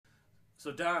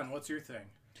So Don, what's your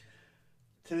thing?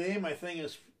 Today my thing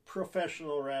is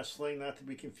professional wrestling, not to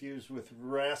be confused with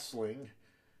wrestling.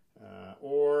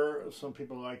 Or some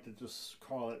people like to just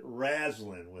call it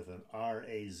razzlin with an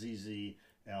Razzlin.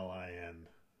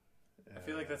 I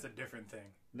feel like that's a different thing.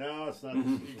 No, it's not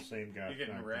the same guy. You're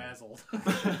getting razzled.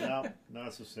 No,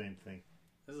 it's the same thing.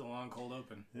 This is a long cold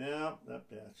open. Yeah, that's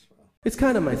well. It's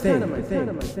kind of my thing.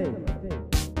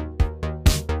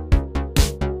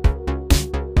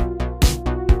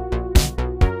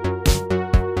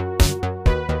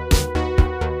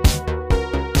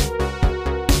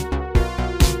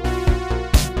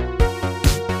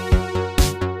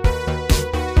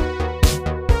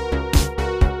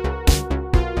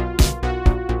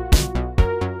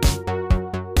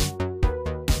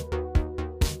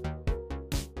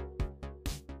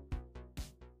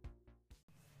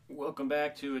 Welcome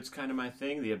back to It's Kind of My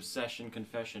Thing, the Obsession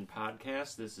Confession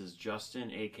podcast. This is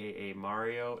Justin, a.k.a.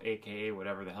 Mario, a.k.a.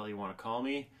 whatever the hell you want to call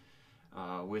me.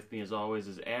 With me, as always,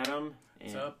 is Adam.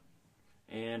 What's up?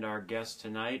 And our guest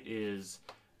tonight is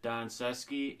Don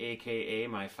Seski, a.k.a.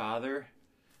 my father.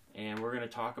 And we're going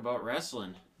to talk about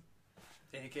wrestling.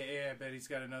 AKA, I bet he's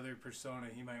got another persona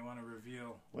he might want to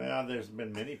reveal. Well, there's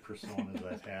been many personas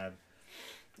I've had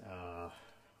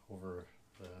over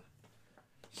the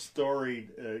storied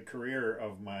career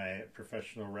of my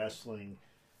professional wrestling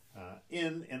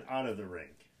in and out of the ring.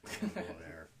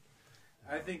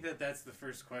 I think that's the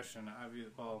first question.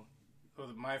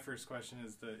 My first question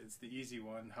is it's the easy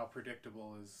one. How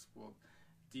predictable is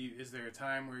is there a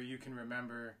time where you can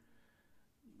remember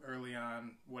early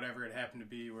on whatever it happened to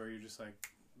be where you're just like,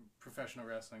 professional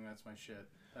wrestling, that's my shit?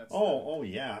 Oh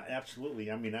yeah,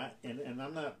 absolutely. I mean,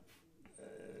 I'm not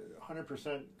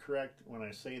 100% correct when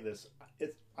I say this.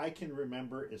 I can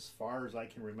remember as far as I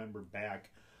can remember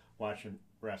back watching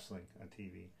wrestling on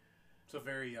TV. So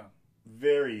very young.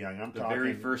 Very young. I'm the talking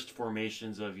very first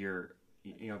formations of your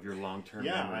long-term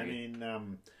memory. I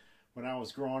mean, when I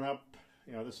was growing up,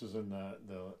 this was in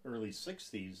the early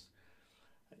 60s.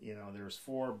 There was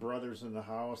 4 brothers in the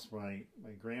house. My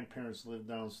grandparents lived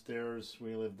downstairs.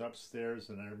 We lived upstairs,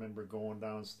 and I remember going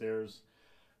downstairs.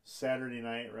 Saturday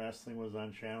night wrestling was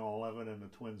on Channel 11 in the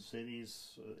Twin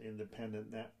Cities,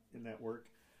 independent network.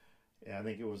 And I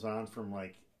think it was on from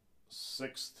like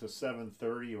 6 to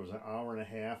 7:30. It was an hour and a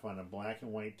half on a black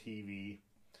and white TV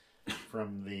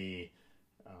from the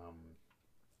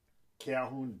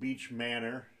Calhoun Beach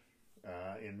Manor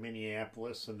in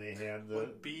Minneapolis, and they had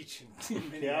the beach in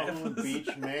Minneapolis. Calhoun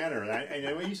Beach Manor.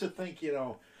 I used to think,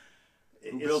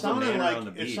 It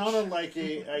sounded like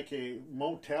a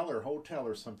motel or hotel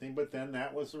or something, but then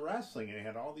that was the wrestling. It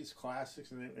had all these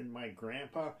classics, and my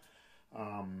grandpa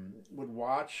would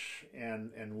watch,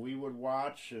 and we would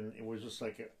watch, and it was just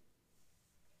like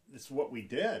it's what we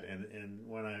did. And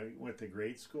when I went to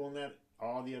grade school, and that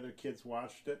all the other kids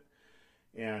watched it,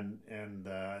 and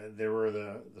there were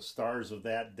the stars of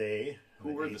that day.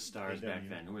 Who were the stars back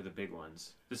then? Who were the big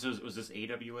ones? Was this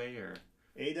AWA or?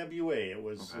 AWA. It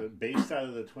was based out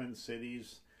of the Twin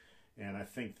Cities, and I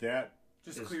think that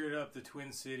cleared up the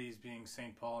Twin Cities being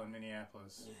St. Paul and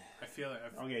Minneapolis. I feel like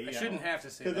I shouldn't have to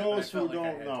say that. To those who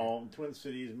don't know, to. Twin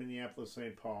Cities, Minneapolis,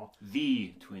 St. Paul.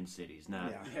 The Twin Cities,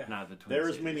 not the Twin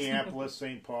There's Cities. Minneapolis,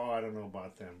 St. Paul. I don't know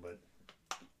about them, but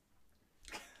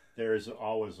there is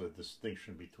always a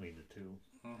distinction between the two.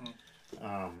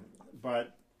 Mm-hmm.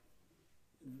 But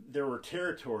there were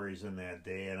territories in that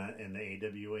day, and the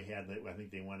AWA had, I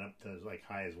think they went up to as like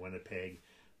high as Winnipeg,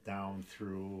 down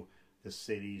through the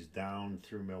cities, down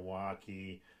through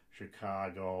Milwaukee,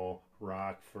 Chicago,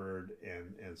 Rockford,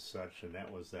 and such, and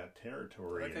that was that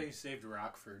territory. I like how you saved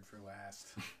Rockford for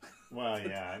last. Well,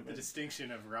 yeah. The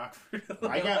distinction of Rockford.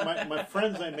 I got my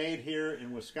friends I made here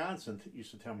in Wisconsin used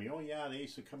to tell me, oh yeah, they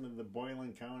used to come to the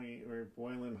Boylan County or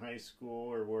Boylan High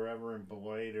School or wherever in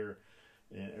Beloit or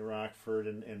in Rockford,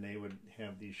 and they would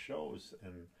have these shows,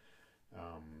 and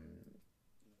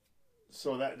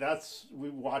so that's we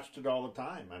watched it all the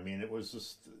time. I mean, it was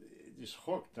just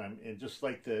hooked. And just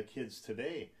like the kids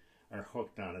today are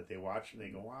hooked on it. They watch and they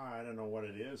go, wow, I don't know what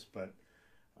it is, but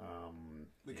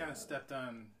we kind of stepped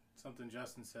on something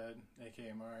Justin said,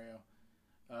 aka Mario.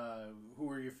 Who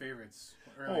were your favorites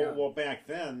early on? Well, back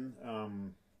then,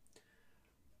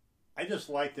 I just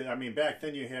liked it. I mean, back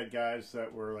then you had guys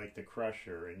that were like the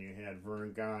Crusher, and you had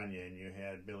Vern Gagne, and you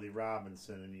had Billy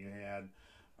Robinson, and you had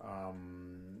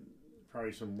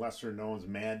probably some lesser knowns,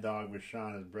 Mad Dog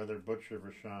Vachon, his brother Butcher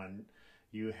Vachon.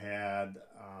 You had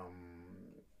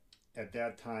at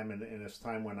that time, and as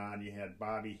time went on, you had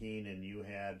Bobby Heenan, you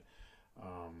had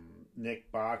Nick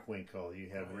Bockwinkel, you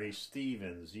had Ray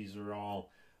Stevens. These are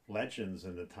all legends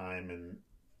in the time, and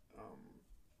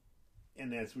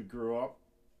and as we grew up,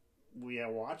 we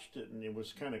watched it, and it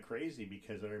was kind of crazy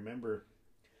because I remember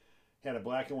had a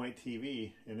black and white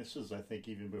TV, and this was, I think,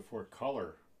 even before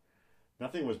color.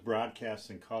 Nothing was broadcast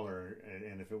in color,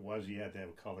 and if it was, you had to have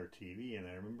a color TV. And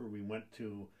I remember we went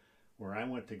to where I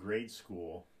went to grade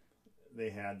school. They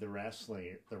had the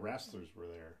wrestlers were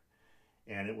there.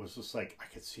 And it was just like, I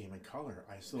could see them in color.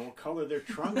 I saw what color their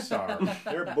trunks are,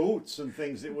 their boots and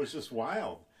things. It was just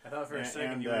wild. I thought for a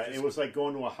second and you were just... it was like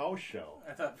going to a house show.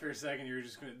 I thought for a second you were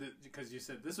just going to... Because you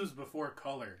said this was before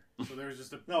color. So there was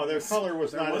just a... No, their color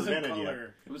was not invented color,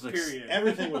 yet. It was like period.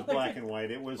 Everything was black and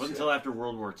white. It wasn't until after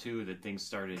World War II that things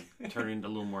started turning into a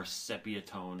little more sepia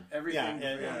tone. Everything...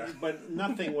 But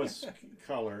nothing was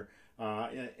color.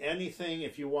 Anything,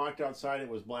 if you walked outside, it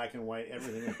was black and white.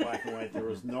 Everything was black and white. There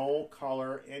was no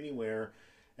color anywhere.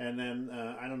 And then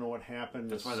I don't know what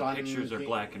happened. That's why the pictures are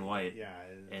black and white. Yeah,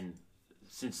 and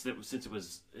since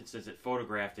it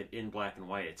photographed it in black and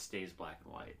white, it stays black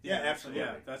and white. Yeah, absolutely.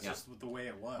 Yeah, that's just the way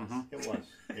it was. Mm-hmm. It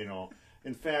was.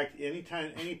 In fact, any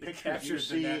pictures you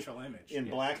see in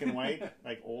black and white,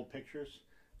 like old pictures,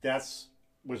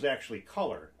 was actually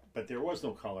color. But there was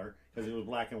no color because it was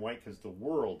black and white because the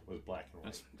world was black and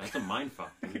white. That's a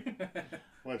mindfuck, dude.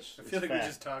 I feel like we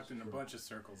just talked in a bunch of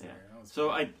circles there.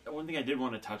 So one thing I did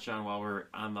want to touch on while we're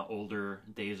on the older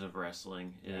days of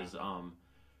wrestling is I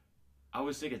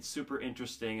always think it's super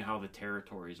interesting how the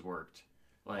territories worked.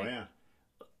 Like,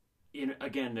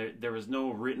 again, there was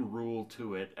no written rule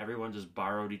to it. Everyone just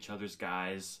borrowed each other's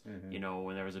guys. Mm-hmm.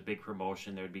 When there was a big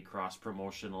promotion, there would be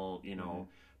cross-promotional,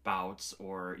 bouts,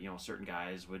 or certain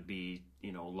guys would be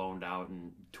loaned out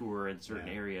and tour in certain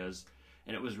areas,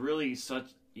 and it was really such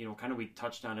kind of, we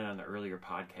touched on it on the earlier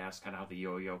podcast, kind of how the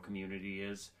yo-yo community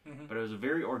is, but it was a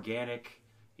very organic,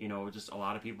 just a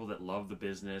lot of people that loved the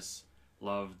business,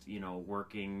 loved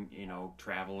working,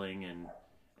 traveling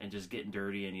and just getting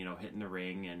dirty and hitting the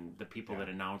ring, and the people that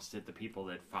announced it, the people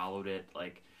that followed it.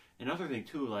 Like, another thing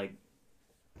too, like,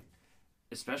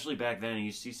 especially back then, and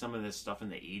you see some of this stuff in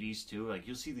the 80s too, like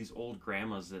you'll see these old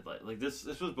grandmas that like this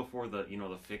was before the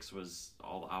the fix was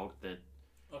all out, that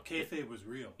kayfabe was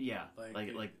real. Yeah,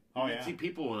 see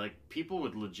people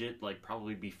would legit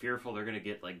probably be fearful they're gonna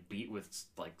get beat with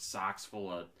socks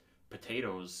full of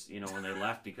potatoes when they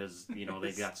left because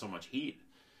they got so much heat.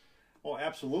 Oh,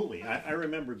 absolutely. I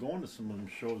remember going to some of them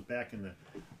shows back in the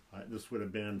this would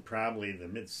have been probably the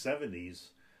mid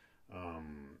 70s.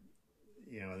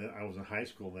 I was in high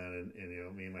school then,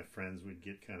 and me and my friends would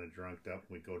get kind of drunked up.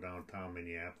 We'd go downtown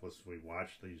Minneapolis. We'd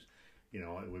watch these,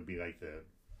 it would be like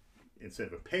instead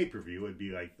of a pay-per-view, it'd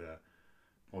be like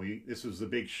this was the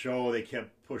big show they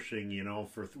kept pushing,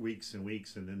 for weeks and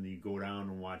weeks, and then you go down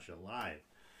and watch it live.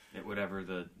 At whatever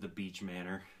the Beach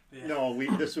Manor. Yeah. No,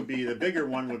 this would be, the bigger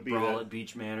one would be Brawl at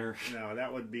Beach Manor. No,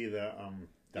 that would be the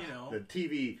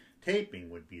TV taping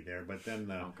would be there, but then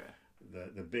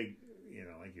the big,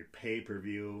 like your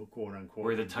pay-per-view, quote-unquote.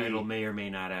 Where the title may or may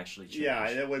not actually change. Yeah,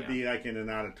 it would be like in an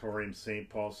auditorium, St.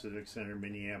 Paul Civic Center,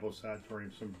 Minneapolis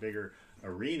Auditorium, some bigger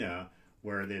arena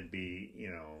where there'd be,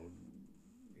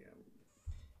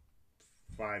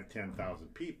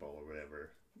 5,000-10,000 people or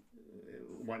whatever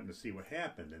wanting to see what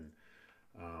happened. And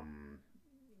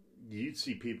you'd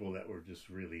see people that were just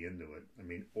really into it. I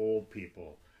mean, old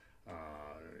people.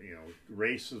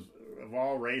 Races of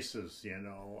all races,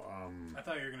 I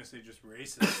thought you were going to say just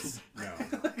racists. No.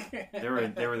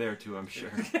 They were there too, I'm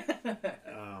sure.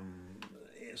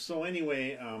 So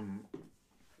anyway,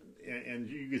 and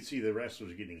you could see the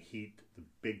wrestlers getting heat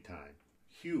big time.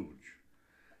 Huge.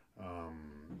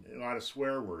 A lot of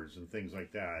swear words and things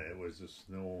like that. It was just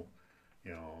no,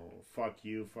 fuck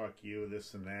you,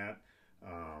 this and that.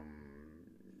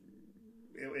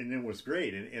 And it was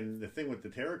great. And the thing with the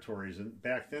territories, and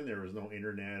back then there was no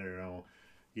internet or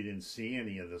you didn't see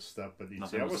any of this stuff, but you'd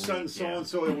say, all of a sudden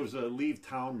so-and-so, it was a leave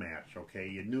town match, okay?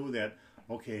 You knew that,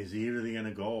 okay, is he really going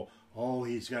to go? Oh,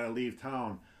 he's got to leave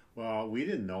town. Well, we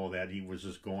didn't know that he was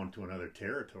just going to another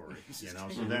territory, So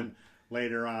then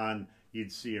later on,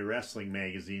 you'd see a wrestling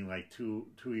magazine like two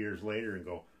years later and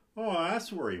go, oh,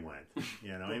 that's where he went.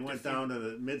 He went down to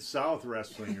the Mid-South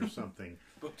Wrestling or something.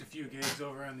 Booked a few gigs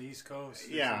over on the East Coast.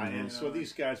 Yeah, and so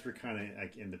these guys were kind of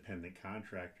like independent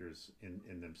contractors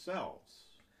in themselves.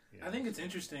 I think it's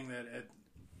interesting that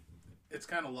it's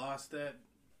kind of lost that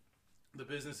the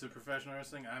business of professional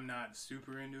wrestling. I'm not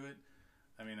super into it.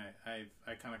 I mean,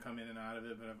 I kind of come in and out of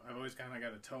it, but I've always kind of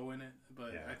got a toe in it.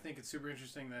 But I think it's super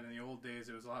interesting that in the old days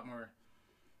it was a lot more,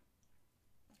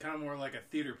 kind of more like a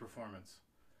theater performance.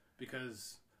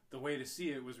 Because the way to see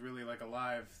it was really like a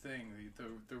live thing.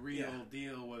 The real Yeah.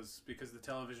 deal was because the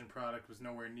television product was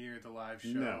nowhere near the live show.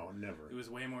 No, never. It was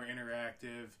way more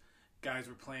interactive. Guys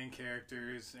were playing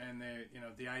characters, and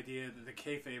the idea, the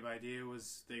kayfabe idea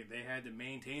was they had to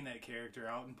maintain that character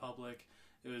out in public.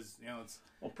 It was, it's...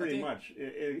 Well, pretty much.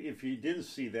 If you didn't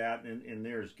see that, and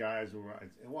there's guys who are,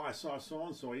 well, I saw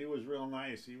so-and-so, he was real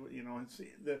nice. It's,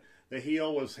 the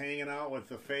heel was hanging out with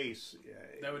the face.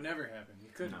 That would never happen. You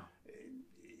couldn't. No.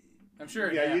 I'm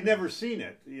sure. Yeah, you've never seen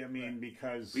it. I mean,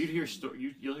 because But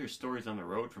you'll hear stories on the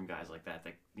road from guys like that.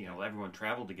 Everyone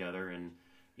traveled together, and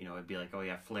it'd be like, oh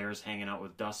yeah, Flair's hanging out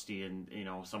with Dusty, and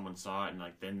someone saw it, and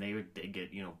like then they'd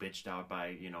get bitched out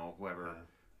by whoever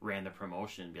ran the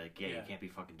promotion, and be like, yeah, you can't be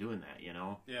fucking doing that,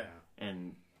 Yeah.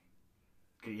 And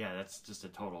yeah, that's just a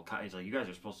total. It's like, you guys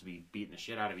are supposed to be beating the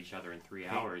shit out of each other in 3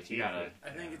 hours. You gotta. I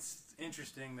think it's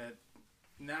interesting that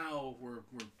now we're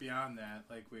beyond that.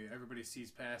 Like everybody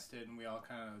sees past it, and we all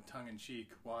kind of tongue in cheek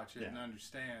watch it and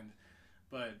understand.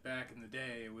 But back in the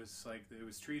day, it was like it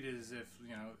was treated as if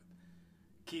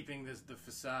keeping the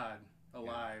facade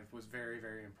alive was very,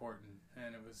 very important,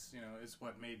 and it was is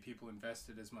what made people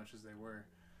invested as much as they were.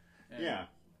 And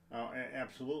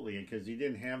absolutely, because you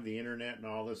didn't have the internet and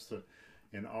all this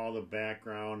and all the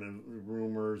background and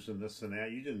rumors and this and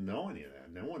that. You didn't know any of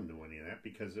that. No one knew any of that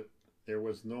because there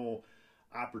was no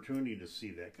opportunity to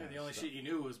see that kind of stuff. The only shit you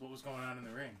knew was what was going on in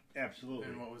the ring. Absolutely.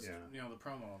 And what was the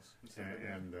promos and stuff like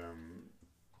that.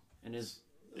 And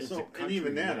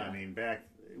even then, I mean, back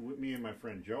me and my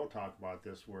friend Joe talked about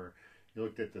this, where you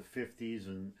looked at the 50s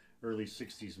and early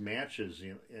 60s matches,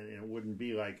 and it wouldn't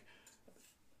be like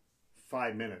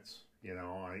 5 minutes,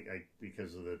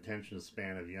 because of the attention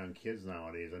span of young kids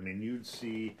nowadays. I mean, you'd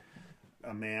see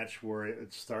a match where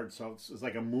it starts out, it's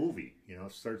like a movie,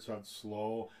 it starts out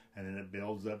slow, and then it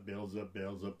builds up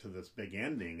to this big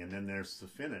ending, and then there's the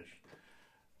finish.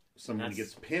 Someone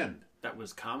gets pinned. That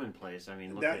was commonplace. I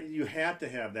mean, you had to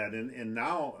have that, and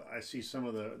now I see some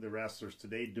of the wrestlers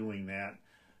today doing that,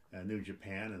 New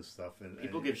Japan and stuff. And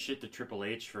people give shit to Triple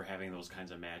H for having those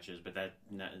kinds of matches, but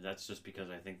that's just because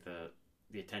I think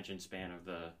the attention span of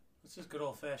it's just good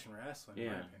old fashioned wrestling. Yeah,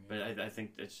 in my opinion. but I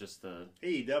think it's just the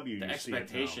AEW. The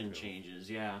expectation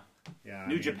changes. Yeah.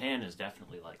 New Japan is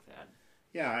definitely like that.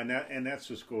 Yeah, and that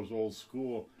just goes old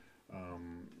school.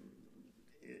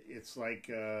 It's like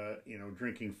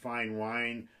drinking fine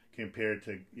wine compared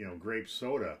to grape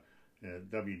soda.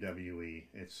 WWE.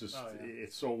 It's just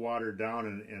it's so watered down,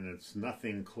 and it's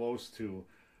nothing close to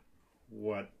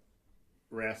what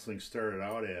wrestling started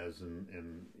out as,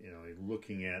 and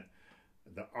looking at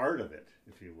the art of it,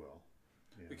 if you will.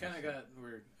 We kind of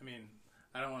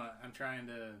I'm trying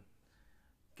to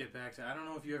get back to. I don't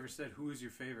know if you ever said who was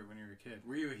your favorite when you were a kid.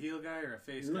 Were you a heel guy or a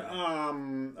face guy?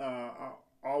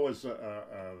 Always a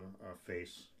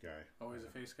face guy. Always a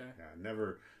face guy. Yeah,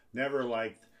 never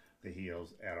liked the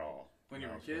heels at all. When you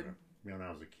were a kid? When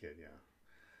I was a kid, yeah.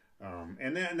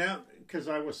 And that because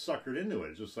I was suckered into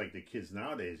it, just like the kids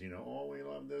nowadays. Oh, we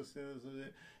love this.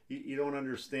 You don't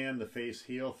understand the face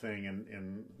heel thing,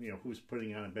 and who's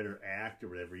putting on a better act or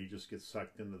whatever. You just get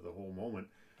sucked into the whole moment.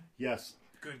 Yes.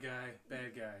 Good guy,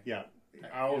 bad guy. Yeah,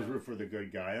 I always root for the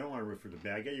good guy. I don't want to root for the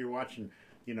bad guy. You're watching.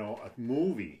 A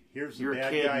movie. Here's the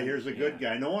bad guy. Here's a good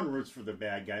guy. No one roots for the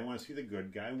bad guy. I want to see the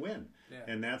good guy win. Yeah.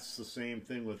 And that's the same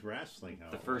thing with wrestling.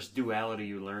 The first duality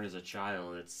you learn as a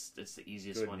child, it's the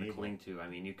easiest one to cling to. I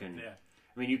mean, you can. Yeah.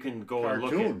 I mean, you can go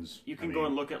Cartoons. and look at. You can go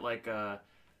and look at like the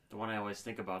one I always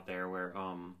think about there, where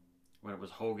when it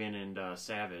was Hogan and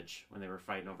Savage when they were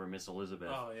fighting over Miss Elizabeth.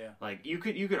 Oh yeah. Like you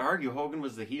could argue Hogan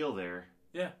was the heel there.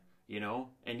 Yeah.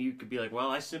 And you could be like, well,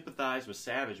 I sympathize with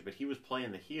Savage, but he was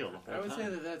playing the heel the whole time. I would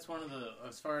say that's one of the,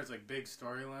 as far as like big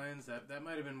storylines, that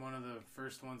might have been one of the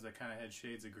first ones that kind of had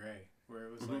shades of gray, where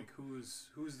it was like,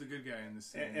 who's the good guy in this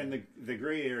scene? And the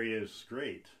gray area is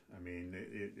great. I mean,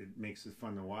 it makes it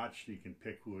fun to watch. You can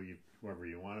pick whoever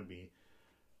you want to be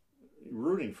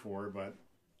rooting for, but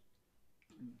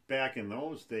back in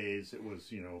those days, it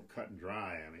was, cut and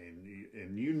dry. I mean,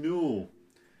 and you knew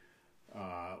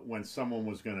when someone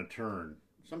was going to turn.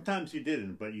 Sometimes you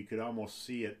didn't, but you could almost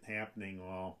see it happening.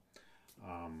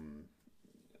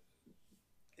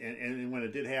 And when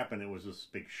it did happen, it was this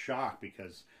big shock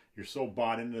because you're so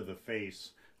bought into the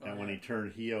face that when he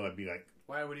turned heel, I'd be like,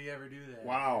 why would he ever do that?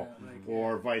 Wow.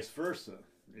 Or vice versa.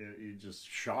 You're just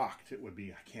shocked. It would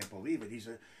be, I can't believe it. He's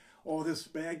this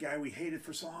bad guy we hated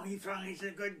for so long. He's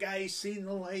a good guy. He's seen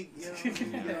the light.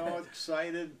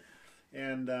 Excited.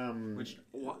 And which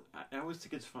I always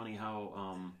think it's funny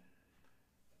how,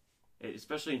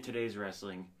 especially in today's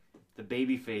wrestling, the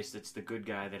baby face that's the good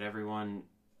guy that everyone,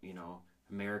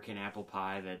 American apple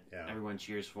pie that Yeah. everyone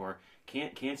cheers for.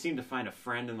 Can't seem to find a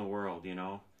friend in the world, you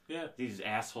know? Yeah. These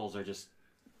assholes are just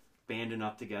banding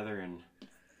up together and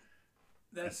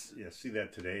That's Yeah, see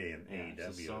that today in Yeah, AEW.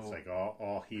 it's It's, so- like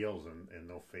all heels and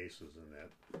no faces in that.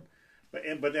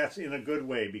 But that's in a good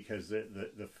way because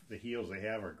the heels they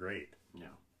have are great. you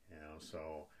know. You know,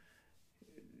 so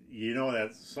you know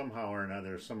that somehow or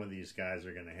another some of these guys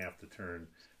are going to have to turn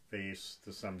face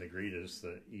to some degree to just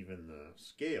even the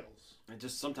scales. It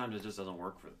just sometimes it just doesn't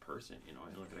work for the person, you know.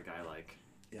 You look at a guy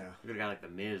like The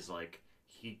Miz, like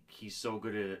he's so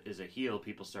good as a heel,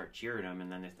 people start cheering him,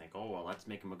 and then they think, oh well, let's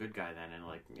make him a good guy then, and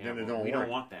like, yeah, Then it well, don't we work. don't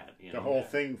want that. You The know? whole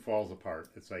thing falls apart.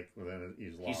 It's like, well, then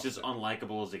he's lost. He's just it.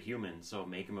 unlikable as a human, so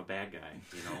make him a bad guy.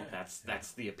 You know,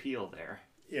 that's the appeal there.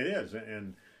 It is,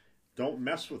 and don't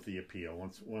mess with the appeal.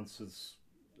 Once it's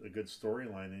a good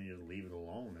storyline, then you leave it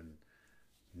alone and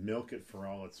milk it for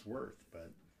all it's worth. But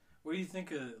what do you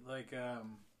think of like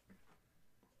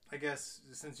I guess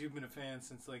since you've been a fan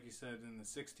since, like you said, in the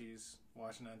 '60s,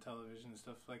 watching on television and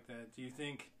stuff like that, do you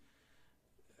think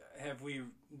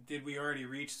did we already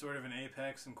reach sort of an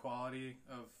apex in quality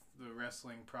of the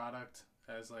wrestling product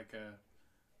as like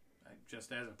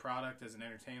just as a product, as an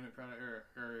entertainment product,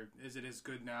 or is it as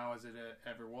good now as it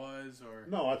ever was? Or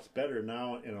no, it's better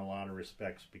now in a lot of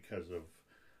respects because of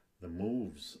the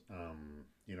moves.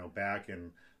 You know, back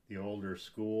in the older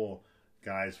school,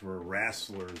 guys were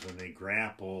wrestlers and they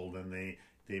grappled and they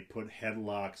put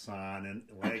headlocks on and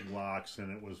leg locks,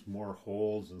 and it was more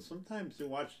holds. And sometimes you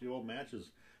watch the old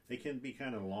matches, they can be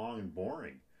kind of long and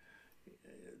boring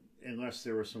unless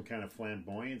there was some kind of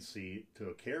flamboyancy to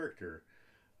a character.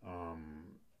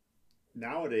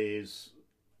 Nowadays,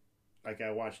 like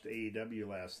I watched AEW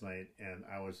last night, and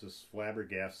I was just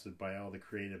flabbergasted by all the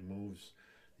creative moves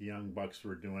the Young Bucks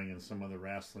were doing, and some of the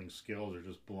wrestling skills are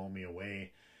just blowing me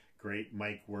away. Great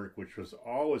mic work, which was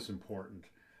always important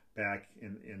back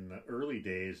in the early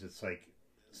days. It's like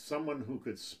someone who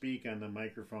could speak on the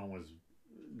microphone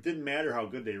didn't matter how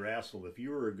good they wrestled. If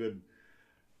you were a good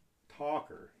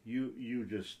talker, you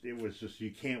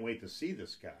can't wait to see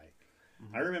this guy.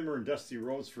 I remember when Dusty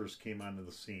Rhodes first came onto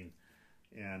the scene,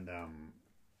 and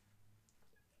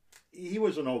he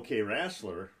was an okay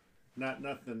wrestler,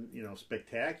 nothing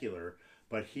spectacular,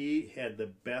 but he had the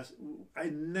best. I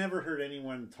never heard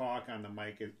anyone talk on the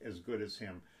mic as good as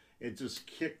him. It just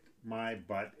kicked my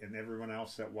butt, and everyone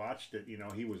else that watched it,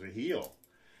 he was a heel,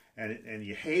 and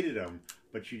you hated him,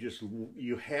 but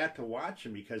you had to watch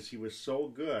him because he was so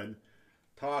good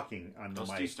talking on the mic.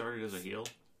 Dusty started as a heel.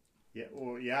 Yeah,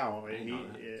 well, yeah,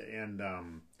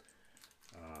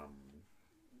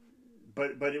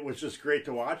 but it was just great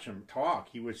to watch him talk.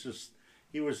 He was this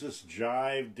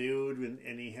jive dude,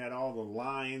 and he had all the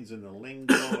lines and the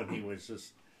lingo, and he was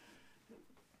just.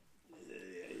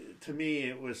 To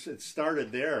me, it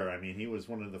started there. I mean, he was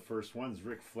one of the first ones.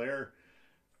 Ric Flair,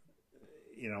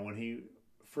 when he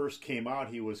first came out,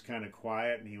 he was kind of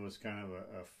quiet, and he was kind of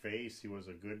a face. He was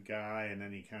a good guy, and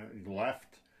then he kind of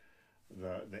left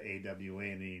the AWA,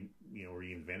 and he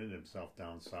reinvented himself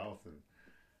down south, and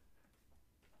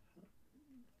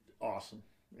awesome.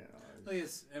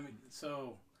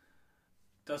 So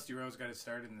Dusty Rhodes got his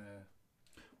start in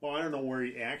the. Well, I don't know where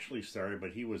he actually started,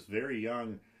 but he was very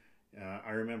young.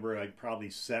 I remember like probably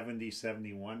 70,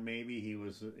 71 maybe. He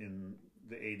was in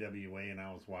the AWA, and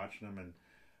I was watching him, and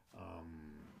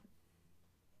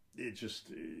it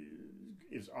just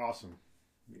is awesome.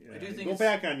 I do think go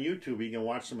back on YouTube. You can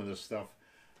watch some of this stuff,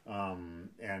 and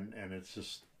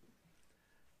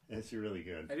it's really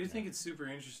good. I do think it's super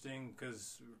interesting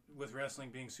because with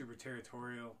wrestling being super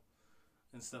territorial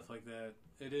and stuff like that,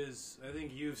 it is. I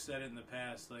think you've said it in the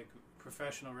past. Like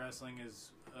professional wrestling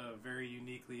is a very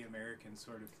uniquely American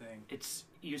sort of thing.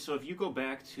 So if you go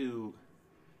back to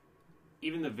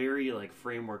even the very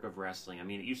framework of wrestling. I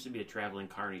mean, it used to be a traveling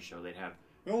carny show. They'd have.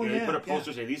 They put a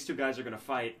poster say these two guys are going to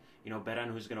fight. Bet on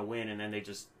who's going to win, and then they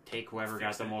just take whoever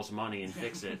got the most money and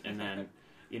fix it, and then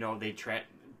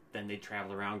they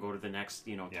travel around, go to the next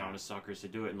town of suckers to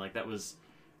do it, and that was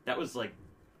like,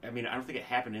 I mean, I don't think it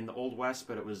happened in the Old West,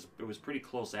 but it was pretty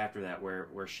close after that, where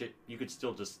shit you could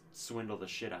still just swindle the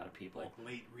shit out of people, like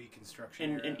late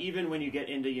Reconstruction era. And even when you get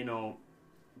into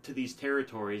to these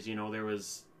territories,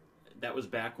 that was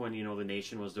back when the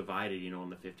nation was divided, in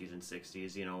the 50s and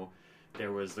 60s,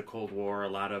 There was the Cold War. A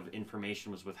lot of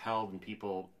information was withheld, and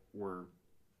people were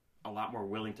a lot more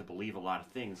willing to believe a lot of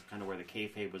things, kind of where the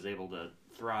kayfabe was able to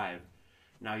thrive.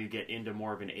 Now you get into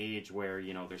more of an age where,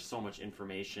 there's so much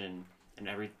information, and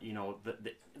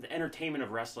the entertainment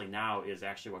of wrestling now is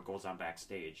actually what goes on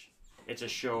backstage. It's a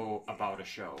show about a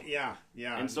show. Yeah.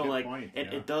 And so, good point.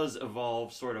 it does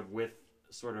evolve sort of with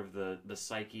sort of the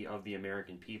psyche of the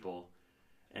American people,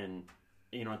 and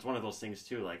it's one of those things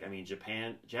too. Like, I mean,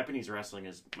 Japanese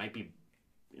wrestling might be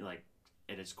like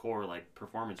at its core, like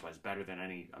performance wise, better than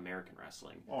any American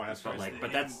wrestling. Oh, that's right.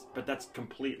 But that's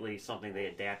completely something they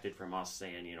adapted from us,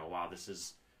 saying, wow, this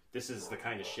is the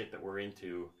kind of shit that we're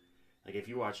into. Like, if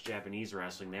you watch Japanese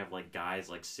wrestling, they have like guys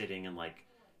like sitting and like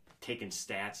taking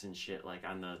stats and shit like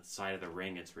on the side of the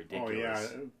ring. It's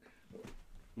ridiculous. Oh yeah.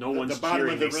 No one's the bottom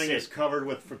cheering, of the they ring sit. is covered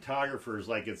with photographers,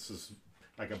 like it's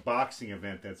like a boxing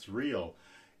event that's real,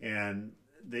 and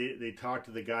they talk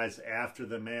to the guys after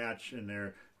the match, and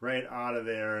they're right out of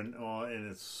there, and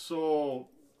it's so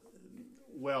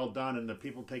well done, and the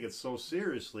people take it so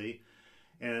seriously,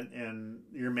 and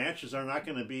your matches are not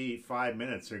going to be 5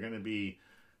 minutes; they're going to be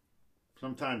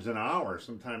sometimes an hour,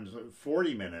 sometimes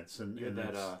 40 minutes, and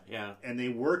they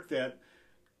work that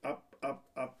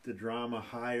up the drama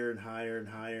higher and higher and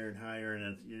higher and higher,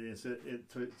 and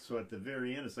so at the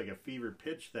very end it's like a fever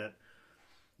pitch that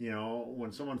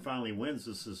when someone finally wins,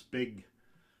 this big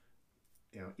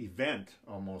event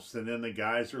almost, and then the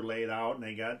guys are laid out and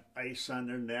they got ice on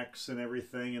their necks and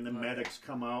everything, and the medics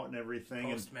come out and everything,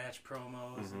 post-match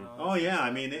promos and all oh yeah,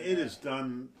 I mean it is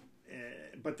done,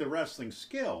 but the wrestling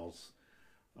skills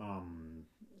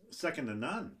second to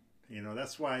none.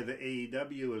 That's why the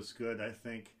AEW is good, I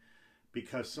think,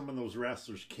 because some of those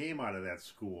wrestlers came out of that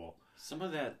school. Some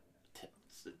of that,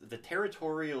 the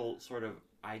territorial sort of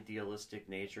idealistic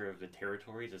nature of the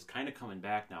territories is kind of coming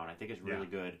back now, and I think it's really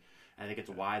good. I think it's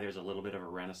why there's a little bit of a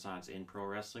renaissance in pro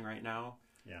wrestling right now.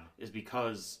 Yeah, is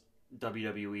because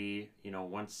WWE,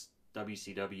 once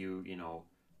WCW,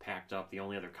 packed up, the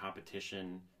only other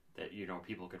competition that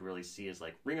people could really see is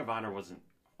like Ring of Honor was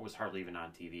hardly even on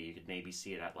TV. You could maybe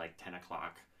see it at like 10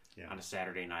 o'clock on a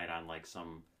Saturday night on like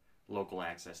some local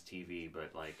access TV,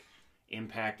 but like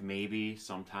Impact, maybe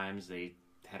sometimes they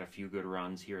had a few good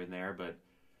runs here and there, but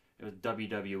it was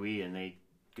WWE, and they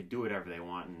could do whatever they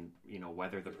want, and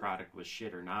whether the product was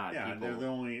shit or not. Yeah, they're the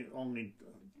only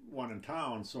one in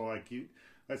town. So like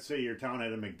let's say your town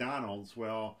had a McDonald's.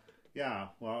 Well,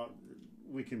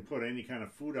 we can put any kind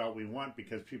of food out we want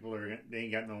because they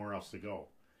ain't got nowhere else to go.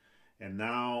 And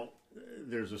now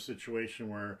there's a situation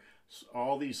where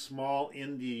all these small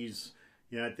indies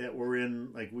that we're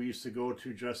in, like we used to go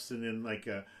to, Justin, in like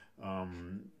a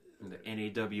the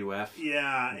NAWF.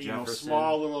 Yeah, Jefferson,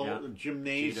 small little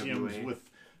gymnasiums GWA.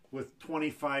 with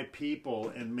 25 people,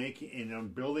 and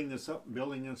making building this up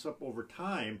over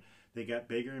time. They got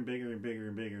bigger and bigger and bigger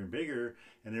and bigger and bigger,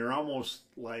 and they're almost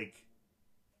like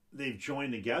they've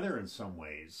joined together in some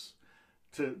ways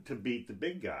to beat the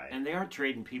big guy. And they are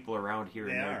trading people around here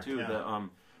and there too. Yeah.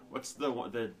 What's the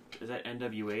one? Is that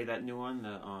NWA, that new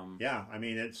one? Yeah, I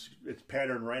mean it's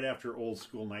patterned right after old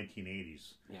school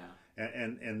 1980s. Yeah.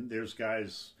 And there's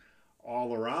guys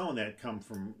all around that come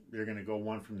from. They're going to go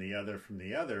one from the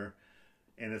other,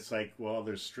 and it's like, well,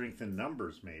 there's strength in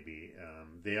numbers. Maybe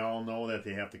they all know that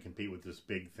they have to compete with this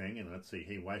big thing, and let's say,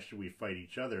 hey, why should we fight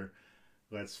each other?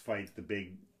 Let's fight the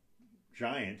big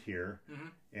giant here. Mm-hmm.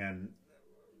 And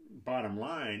bottom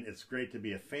line, it's great to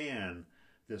be a fan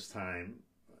this time.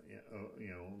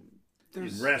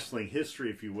 In wrestling history,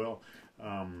 if you will,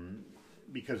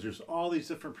 because there's all these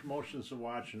different promotions to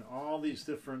watch and all these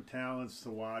different talents to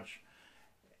watch,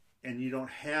 and you don't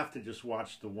have to just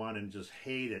watch the one and just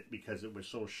hate it because it was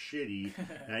so shitty.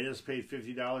 And I just paid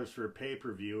 $50 for a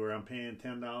pay-per-view, or I'm paying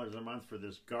 $10 a month for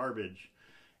this garbage,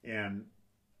 and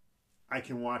I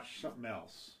can watch something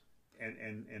else.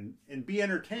 And be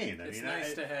entertained. It's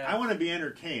nice to have. I want to be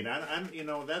entertained. I'm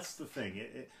that's the thing.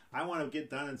 I want to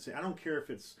get done and say, I don't care if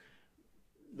it's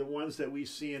the ones that we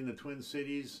see in the Twin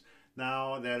Cities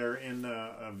now that are in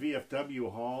a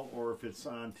VFW hall, or if it's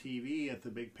on TV at the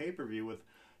big pay-per-view with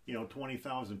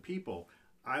 20,000 people.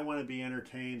 I want to be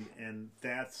entertained, and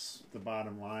that's the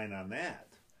bottom line on that.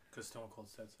 Because Stone Cold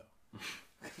said so.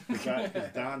 Because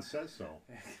Don says so.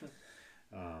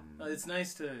 It's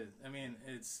nice to. I mean,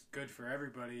 it's good for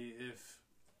everybody if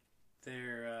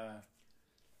they're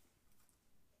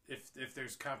if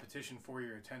there's competition for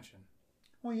your attention.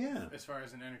 Well, yeah. As far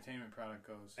as an entertainment product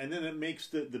goes, and then it makes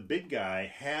the big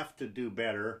guy have to do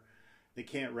better. They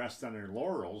can't rest on their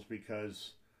laurels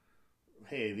because,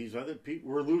 hey, these other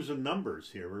people, we're losing numbers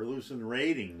here. We're losing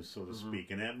ratings, so to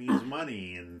speak, and that means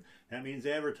money, and that means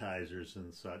advertisers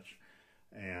and such,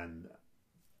 and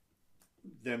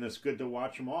then it's good to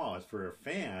watch them all. As for a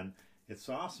fan, it's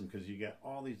awesome because you get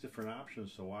all these different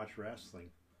options to watch wrestling.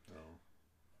 So.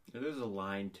 There's a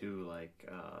line too, like,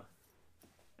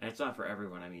 and it's not for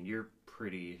everyone. I mean, you're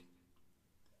pretty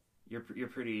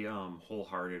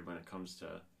wholehearted when it comes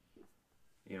to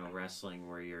wrestling,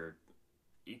 where you're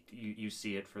you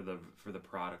see it for the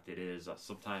product it is.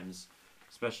 Sometimes,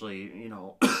 especially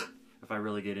if I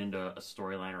really get into a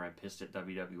storyline or I'm pissed at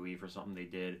WWE for something they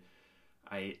did,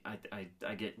 I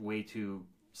get way too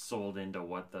sold into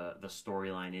what the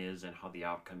storyline is and how the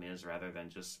outcome is, rather than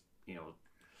just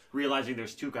realizing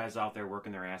there's two guys out there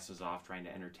working their asses off trying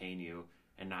to entertain you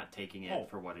and not taking it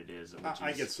for what it is.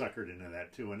 I get suckered into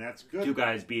that too, and that's good. Two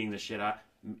guys beating the shit out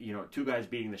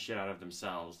of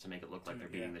themselves to make it look like they're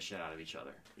beating the shit out of each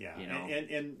other. Yeah,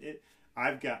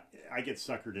 I get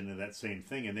suckered into that same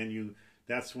thing, and then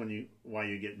that's why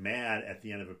you get mad at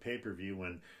the end of a pay-per-view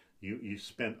when you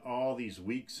spent all these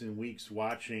weeks and weeks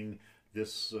watching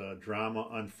this drama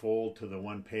unfold to the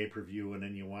one pay-per-view, and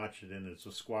then you watch it and it's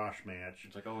a squash match.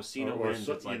 It's like, Cena wins.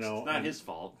 It's like, it's not his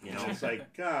fault. It's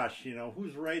like, gosh,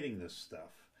 who's writing this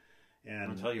stuff?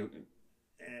 And I'll tell you,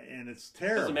 and it's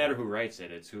terrible. It doesn't matter who writes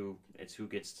it. It's who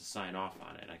gets to sign off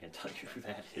on it. I can tell you who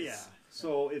that is. Yeah.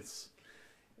 So it's,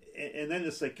 and then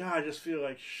it's like, God, I just feel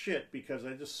like shit because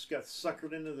I just got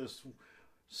suckered into this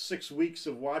 6 weeks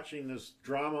of watching this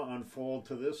drama unfold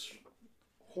to this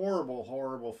horrible,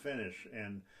 horrible finish.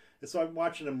 And it's like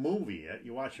watching a movie.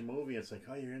 You watch a movie, it's like,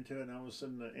 oh, you're into it, and all of a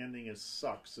sudden the ending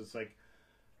sucks. It's like,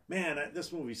 man,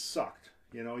 this movie sucked.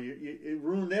 It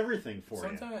ruined everything for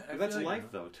you. But that's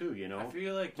life, though, too. I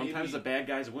feel like sometimes the bad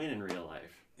guys win in real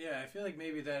life. Yeah, I feel like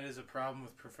maybe that is a problem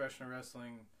with professional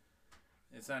wrestling.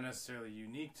 It's not necessarily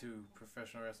unique to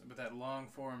professional wrestling, but that long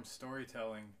form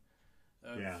storytelling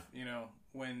of,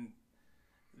 when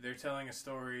they're telling a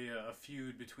story, a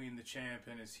feud between the champ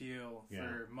and his heel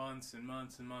for months and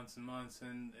months and months and months,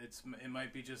 and it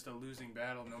might be just a losing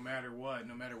battle no matter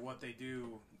what they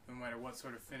do, no matter what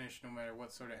sort of finish, no matter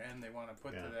what sort of end they want to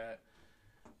put to that.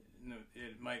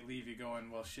 It might leave you going,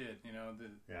 well, shit,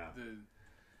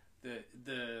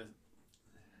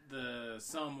 the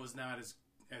sum was not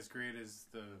as great as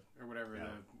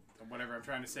whatever I'm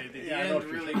trying to say. The end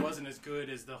really wasn't as good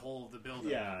as the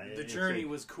build-up. Yeah, the journey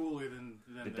was cooler than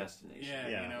the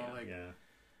destination.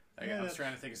 I was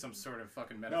trying to think of some sort of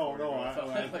fucking metaphor. No,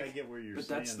 I get where you're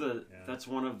saying. But that's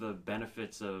one of the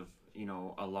benefits of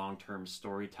a long-term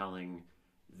storytelling.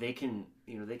 They can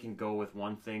go with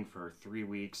one thing for 3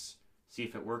 weeks, see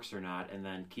if it works or not, and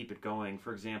then keep it going.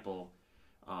 For example,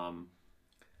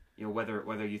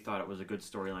 whether you thought it was a good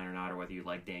storyline or not, or whether you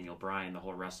like Daniel Bryan, the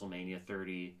whole WrestleMania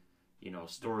 30, B+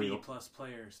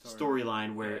 player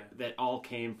storyline where that all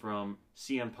came from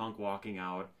CM Punk walking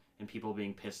out and people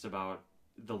being pissed about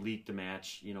the leaked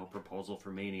match, proposal for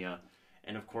Mania,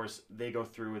 and of course they go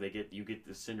through. You get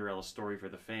the Cinderella story for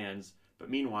the fans, but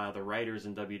meanwhile the writers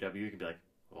in WWE could be like,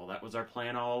 well, that was our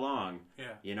plan all along.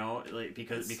 Yeah.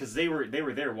 Because they were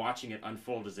there watching it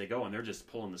unfold as they go, and they're just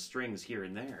pulling the strings here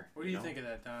and there. What do you think of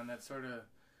that, Don? That sort of,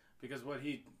 because what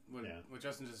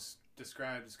Justin just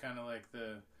described is kind of like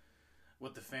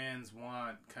what the fans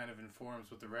want kind of informs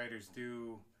what the writers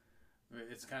do.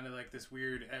 It's kind of like this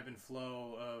weird ebb and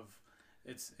flow of,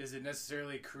 is it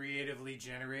necessarily creatively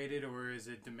generated or is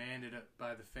it demanded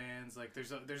by the fans? Like there's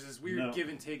this weird give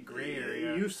and take gray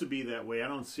area. It used to be that way. I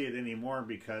don't see it anymore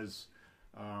because,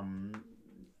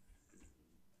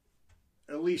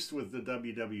 at least with the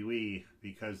WWE,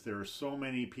 because there are so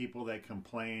many people that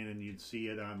complain, and you'd see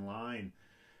it online.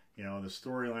 The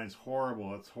storyline's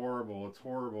horrible. It's horrible. It's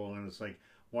horrible. And it's like,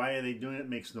 why are they doing it? It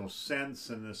makes no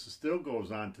sense. And this still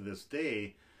goes on to this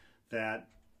day that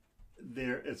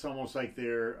it's almost like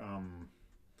they're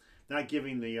not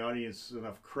giving the audience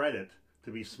enough credit to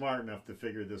be smart enough to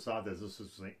figure this out, that this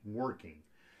is working.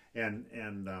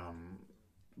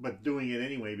 But doing it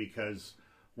anyway because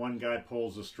one guy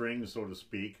pulls the strings, so to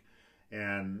speak,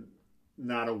 and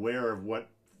not aware of what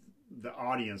the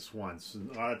audience wants. And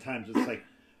a lot of times it's like,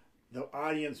 the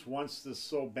audience wants this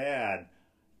so bad,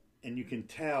 and you can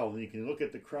tell, and you can look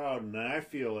at the crowd, and I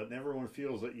feel it, and everyone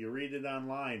feels it. You read it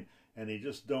online, and they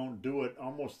just don't do it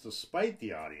almost to spite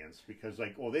the audience because,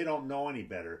 they don't know any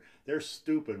better. They're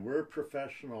stupid. We're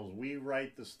professionals. We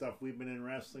write the stuff. We've been in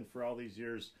wrestling for all these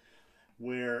years.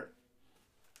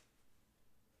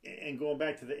 And going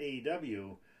back to the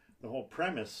AEW, the whole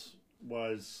premise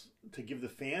was to give the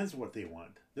fans what they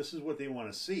want. This is what they want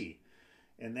to see.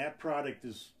 And that product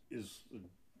is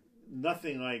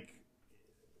nothing like,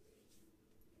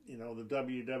 the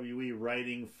WWE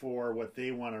writing for what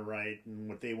they want to write and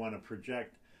what they want to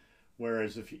project.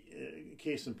 Whereas,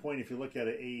 case in point, if you look at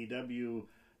an AEW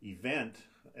event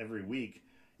every week,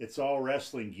 it's all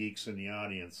wrestling geeks in the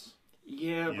audience.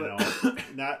 Yeah,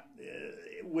 not,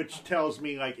 which tells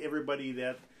me everybody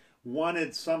that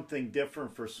wanted something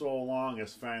different for so long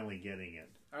is finally getting it.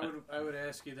 I would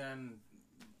ask you then,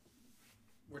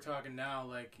 we're talking now,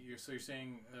 like you're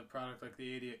saying a product like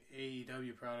the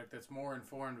AEW product that's more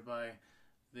informed by,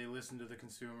 they listen to the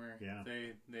consumer. Yeah.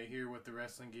 They hear what the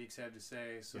wrestling geeks had to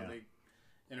say, so Yeah. they,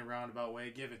 in a roundabout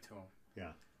way, give it to them.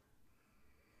 Yeah.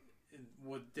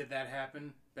 Did that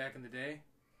happen back in the day?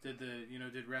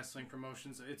 Did wrestling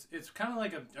promotions? It's kind of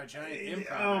like a giant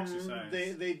improv exercise.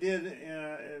 They did.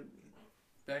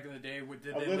 Back in the day,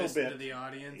 did A they little listen bit to the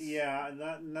audience? Yeah,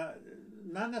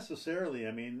 not necessarily.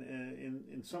 I mean,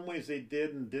 in some ways they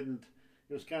did and didn't.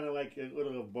 It was kind of like a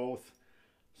little of both.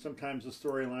 Sometimes the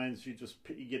storylines you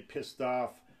get pissed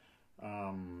off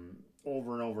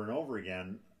over and over and over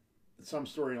again. Some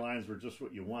storylines were just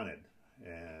what you wanted,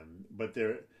 but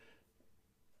they're.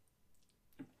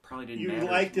 Probably didn't You matter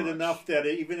liked as it much. enough that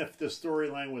even if the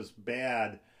storyline was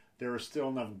bad, there was still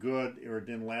enough good, or it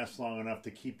didn't last long enough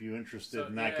to keep you interested So,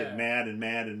 and not yeah. get mad and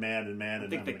mad and mad and mad. I and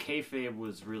think the then- kayfabe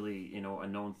was really, a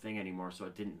known thing anymore, so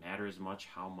it didn't matter as much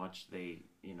how much they,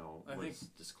 I was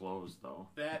think- disclosed, though.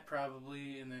 That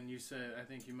probably, and then you said, I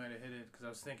think you might have hit it, because I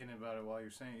was thinking about it while you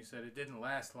were saying, you said it didn't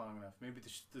last long enough. Maybe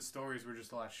the stories were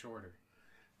just a lot shorter.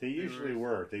 They usually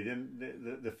were. They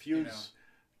didn't. The feuds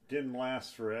didn't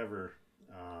last forever.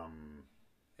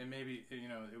 And maybe,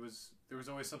 there was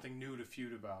always something new to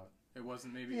feud about. It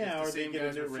wasn't maybe Yeah, if or the they same get a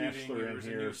guys new were feuding, wrestler there in was a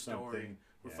here new or story. something.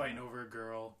 We're Yeah. fighting over a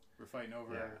girl. We're fighting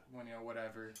over,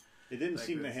 whatever. It didn't Like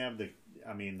seem to this. have the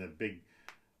big,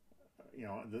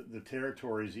 the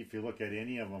territories. If you look at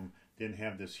any of them, didn't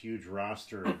have this huge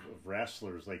roster of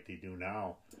wrestlers like they do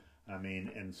now. I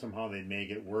mean, and somehow they make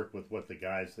it work with what the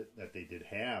guys that they did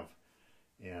have,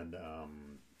 and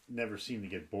never seemed to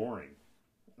get boring,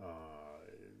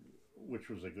 which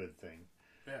was a good thing.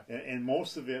 Yeah. And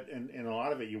most of it, and a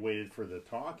lot of it, you waited for the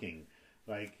talking.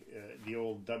 Like the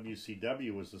old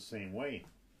WCW was the same way.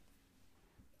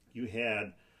 You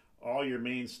had all your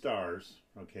main stars,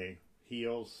 okay,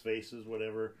 heels, faces,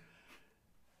 whatever,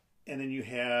 and then you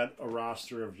had a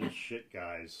roster of just shit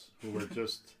guys who were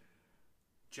just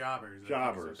Jobbers. I think is what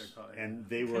jobbers, they call it, and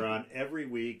they were on every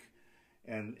week,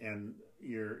 and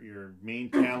your main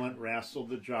talent wrestled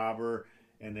the jobber,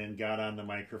 and then got on the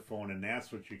microphone, and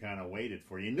that's what you kind of waited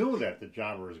for. You knew that the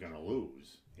jobber was going to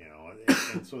lose,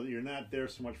 and so you're not there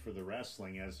so much for the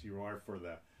wrestling as you are for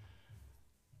the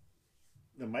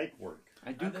mic work.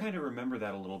 I do kind of remember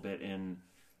that a little bit and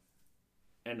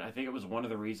I think it was one of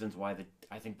the reasons why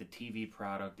I think the TV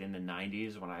product in the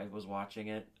 90s when I was watching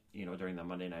it, during the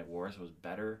Monday Night Wars was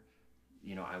better,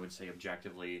 I would say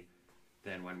objectively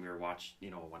than when we were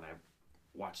when I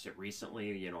watched it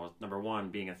recently. Number one,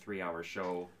 being a 3-hour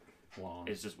show Long.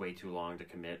 is just way too long to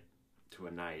commit to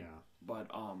a night. Yeah. But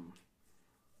I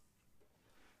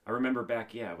remember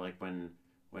back, like when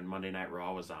Monday Night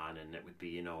Raw was on, and it would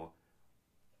be,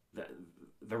 the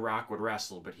Rock would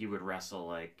wrestle, but he would wrestle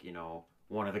like,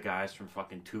 one of the guys from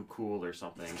fucking Too Cool or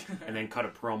something, and then cut a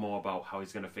promo about how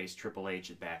he's going to face Triple H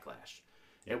at Backlash.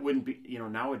 It wouldn't be,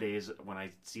 nowadays when I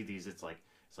see these, it's like,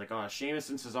 oh, Sheamus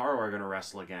and Cesaro are going to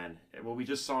wrestle again. Well, we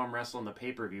just saw them wrestle in the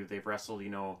pay-per-view. They've wrestled,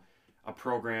 a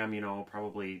program,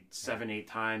 probably 7-8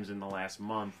 times in the last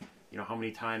month. How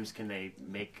many times can they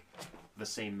make the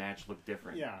same match look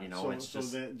different? Yeah, it's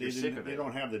just they sick of they it.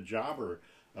 don't have the jobber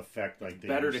effect like they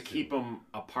Better to used keep them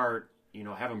apart,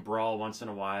 have them brawl once in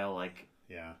a while, like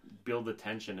Yeah, build the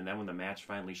tension, and then when the match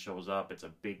finally shows up, it's a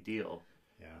big deal.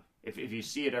 yeah. If you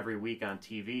see it every week on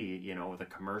TV, with a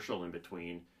commercial in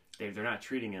between, they're not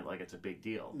treating it like it's a big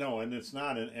deal. No, and it's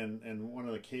not. And one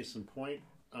of the case in point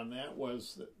on that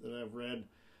was that I've read,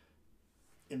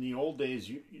 in the old days,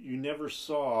 you never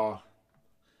saw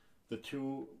the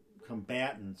two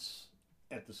combatants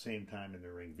at the same time in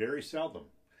the ring. Very seldom.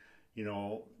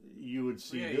 You would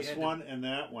see Yeah, you this had to- one and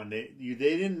that one. They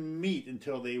didn't meet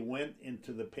until they went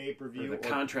into the pay-per-view Or the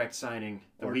contract signing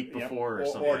the or- week yep, before or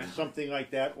something. or something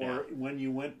like that, or Yeah. when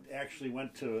you went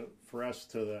to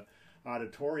the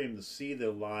auditorium to see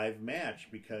the live match,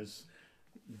 because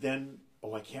then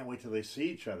I can't wait till they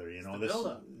see each other.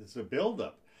 build-up. It's a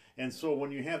build-up. And so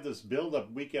when you have this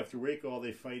build-up week after week,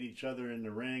 they fight each other in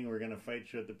the ring. We're going to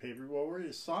fight you at the pay-per-view. Well, we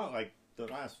just saw it like the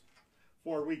last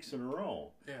 4 weeks in a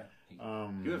row. Yeah.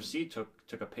 UFC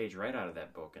took a page right out of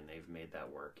that book, and they've made that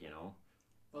work.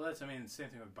 Well, that's, same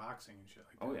thing with boxing and shit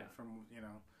like that. Oh, yeah. From,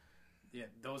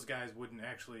 those guys wouldn't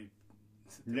actually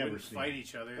Never wouldn't seen fight it.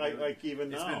 each other. Like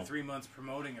even It's now. been 3 months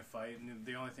promoting a fight, and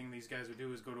the only thing these guys would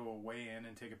do is go to a weigh-in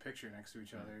and take a picture next to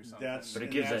each other or something. But it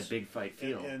And gives that's- that big fight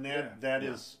feel. And Yeah. that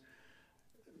is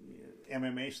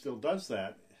MMA still does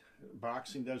that.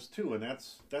 Boxing does too, and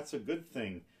that's a good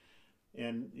thing.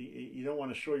 And you don't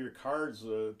want to show your cards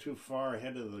too far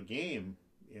ahead of the game.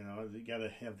 You got to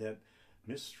have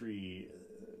mystery,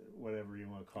 whatever you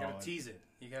want to call You it. gotta tease it.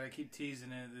 You gotta keep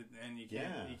teasing it, and you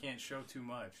can't show too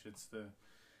much. It's the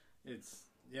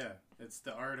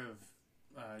art of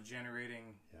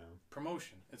generating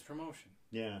promotion. It's promotion.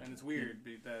 Yeah. And it's weird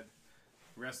that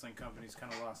wrestling companies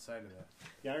kind of lost sight of that.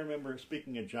 Yeah, I remember,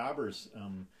 speaking of jobbers,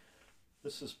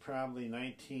 this is probably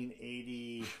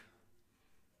 1980,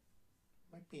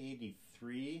 might be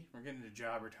 83. We're getting into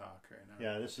jobber talk right now.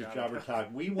 Yeah, this is jobber talk.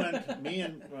 We went, me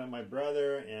and my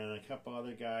brother and a couple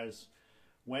other guys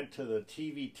went to the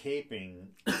TV taping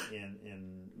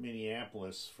in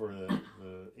Minneapolis for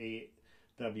the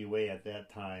AWA at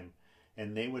that time.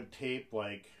 And they would tape,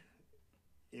 like,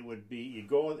 it would be, you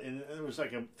go, and it was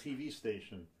like a TV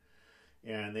station.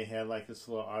 And they had like this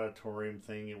little auditorium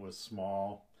thing. It was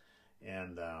small.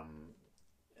 And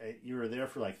you were there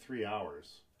for like 3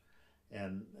 hours.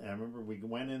 And I remember we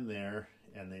went in there,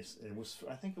 and I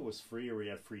think it was free, or we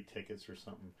had free tickets or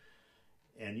something.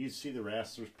 And you'd see the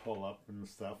wrestlers pull up and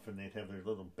stuff, and they'd have their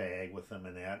little bag with them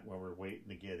and that while we're waiting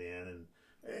to get in, and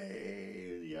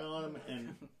hey, yelling.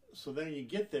 And so then you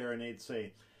get there, and they'd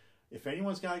say, if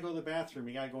anyone's got to go to the bathroom,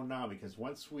 you got to go now, because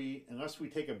unless we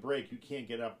take a break, you can't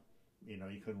get up. You know,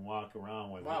 you couldn't walk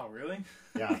around with it. Wow, really?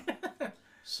 Yeah.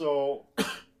 So,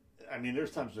 I mean,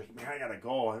 there's times like, man, I got to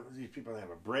go. These people have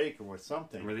a break or with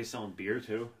something. Were they selling beer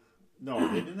too? No,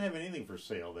 they didn't have anything for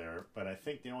sale there, but I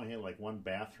think they only had like one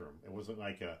bathroom. It wasn't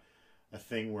like a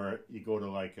thing where you go to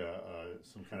like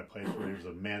some kind of place where there's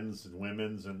a men's and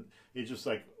women's, and it's just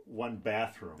like one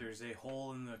bathroom. There's a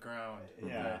hole in the ground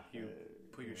that you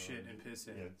put your shit and piss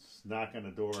in. It's knock on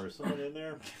the door. Is someone in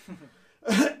there?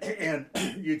 And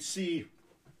you could see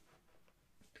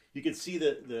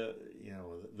the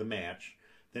match.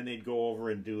 Then they'd go over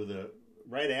and do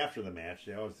right after the match.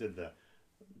 They always did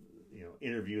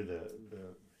interview the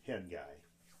head guy,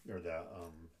 or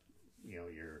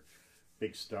your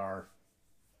big star.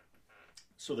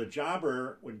 So the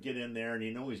jobber would get in there, and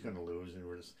he's going to lose,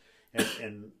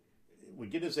 and would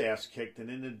get his ass kicked, and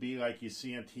then it'd be like you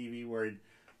see on TV where he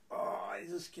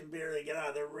just can barely get out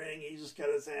of the ring. He just got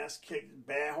his ass kicked,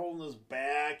 holding his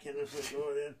back, and it's like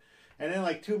going in. And then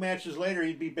like 2 matches later,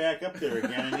 he'd be back up there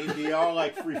again, and he'd be all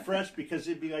like refreshed because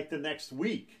it'd be like the next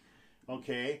week.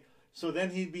 Okay, so then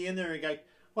he'd be in there and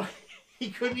well, he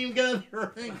couldn't even get in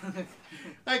the ring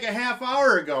like a half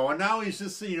hour ago, and now he's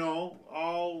just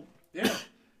all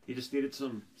He just needed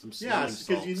some yes,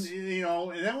 because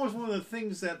and that was one of the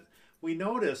things that we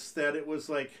noticed, that it was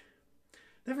like,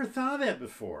 never thought of that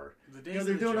before.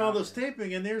 They're doing all this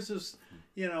taping, and there's this,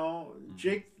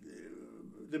 Jake,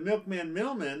 the Milkman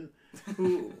Millman,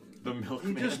 who the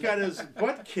Milkman. he just got his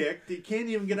butt kicked. He can't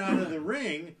even get out of the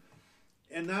ring,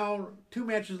 and now 2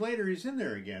 matches later, he's in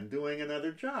there again doing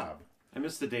another job. I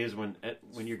miss the days when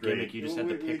your gimmick, you just had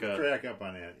to pick crack up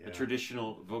on it. A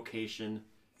traditional vocation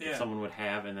that someone would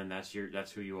have, and then that's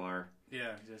who you are.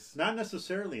 Yeah, just not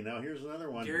necessarily. Now here's another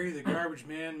one. Gary the Garbage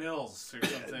Man Mills or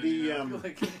something.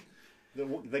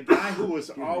 The guy who was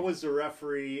always a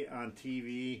referee on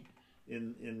TV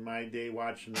in my day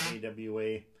watching the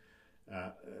AWA,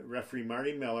 referee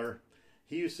Marty Miller.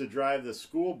 He used to drive the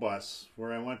school bus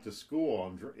where I went to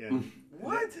school. And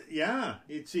what? Yeah,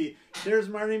 you'd see. There's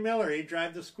Marty Miller. He'd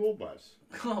drive the school bus.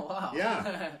 Oh wow.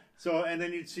 Yeah. So and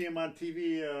then you'd see him on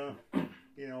TV.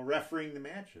 Refereeing the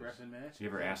matches. Refereeing matches. You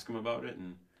ever ask him about it?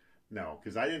 And no,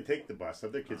 because I didn't take the bus.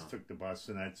 Other kids took the bus,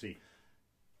 and I'd see,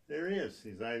 there he is.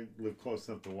 I live close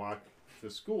enough to walk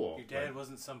to school. Your dad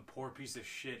wasn't some poor piece of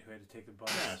shit who had to take the bus.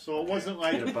 Yeah, so it wasn't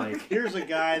like, here's a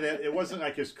guy that, it wasn't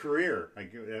like his career.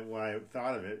 Like, when I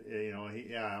thought of it,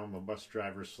 I'm a bus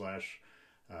driver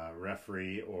 /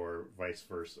 referee, or vice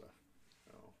versa.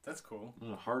 So. That's cool.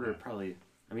 Harder, probably.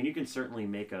 I mean, you can certainly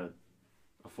make a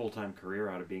full-time career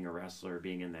out of being a wrestler,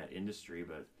 being in that industry,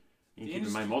 but keep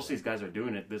in mind, most of these guys are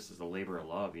doing it. This is a labor of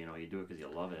love. You do it because you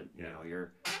love it.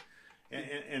 You're.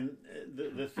 And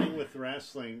the thing with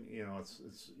wrestling,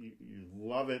 it's you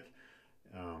love it,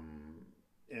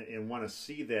 and want to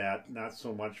see that, not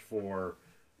so much for,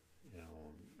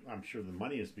 I'm sure the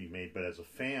money is being made, but as a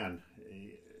fan,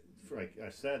 like I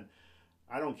said,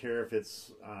 I don't care if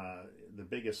it's the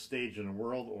biggest stage in the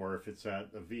world or if it's at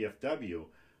a VFW.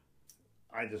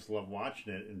 I just love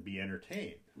watching it and be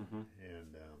entertained. Mm-hmm.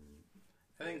 And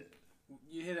I think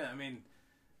you hit it. I mean,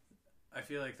 I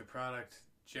feel like the product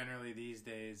generally these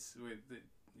days,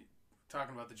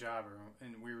 talking about the jobber,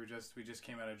 and we just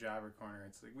came out of Jobber Corner.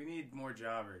 It's like we need more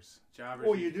jobbers. Jobbers.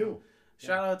 Oh, you do.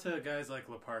 Shout out to guys like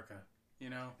La Parka.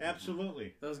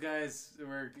 Absolutely. Those guys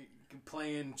were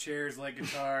playing chairs like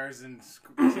guitars and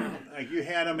like you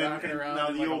had them in around now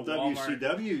in the like old a Walmart.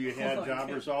 WCW. You had Oh,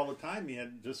 jobbers all the time. You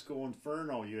had Disco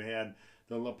Inferno. You had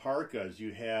the La Parkas.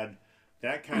 You had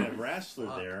that kind of wrestler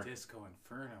there. Disco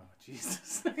Inferno,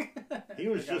 Jesus. He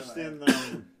was just in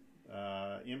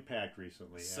Impact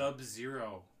recently. Yeah.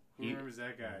 Sub-Zero. Who remembers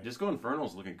that guy? Disco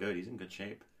Inferno's looking good. He's in good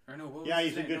shape. Or no, what was Yeah, his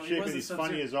he's in name? good No, shape, and wasn't he's Sub-Zero.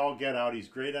 funny as all get out. He's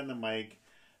great on the mic.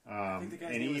 think the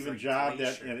guy's And he name was, even like, jobbed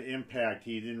at Glacier. Impact.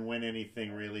 He didn't win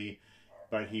anything really,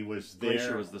 but he was Glacier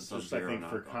there was the just I Sub-Zero think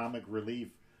for knockoff. comic relief.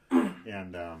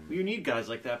 And You need guys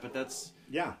like that, but that's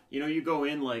yeah, you go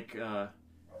in like I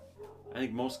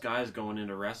think most guys going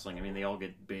into wrestling. I mean, they all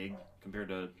get big compared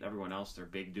to everyone else. They're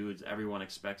big dudes. Everyone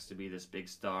expects to be this big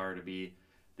star, to be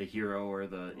the hero or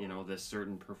the this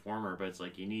certain performer. But it's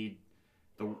like you need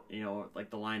the like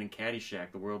the line in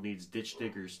Caddyshack. The world needs ditch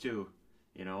diggers too.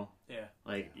 Yeah.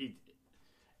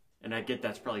 And I get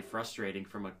that's probably frustrating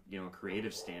from a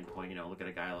creative standpoint. Look at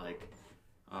a guy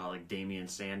like Damian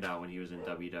Sandow when he was in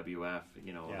WWF.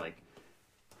 Like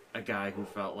a guy who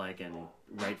felt like, and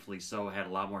rightfully so, had a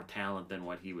lot more talent than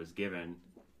what he was given.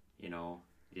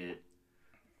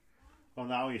 well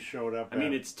now he showed up. I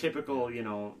mean, it's typical,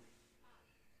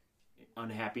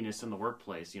 unhappiness in the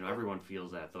workplace. Everyone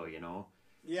feels that though.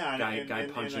 yeah, Guy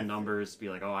and punching I- numbers, be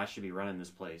like, oh, I should be running this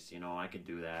place. I could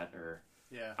do that, or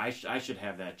Yeah. I should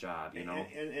have that job.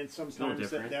 And sometimes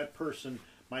different. that person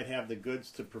might have the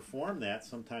goods to perform that.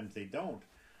 Sometimes they don't.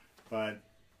 But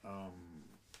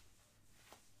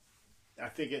I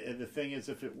think the thing is,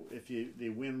 if they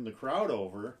win the crowd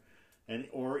over,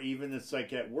 or even it's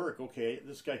like at work, okay,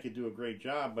 this guy could do a great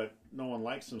job, but no one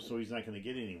likes him, so he's not going to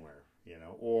get anywhere.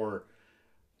 Or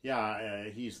yeah,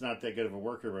 he's not that good of a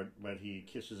worker, but he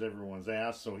kisses everyone's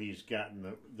ass, so he's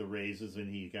gotten the raises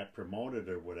and he got promoted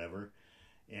or whatever.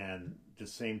 And the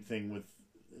same thing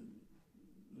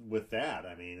with that.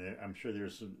 I mean, I'm sure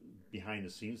there's some behind the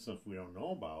scenes stuff we don't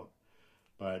know about,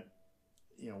 but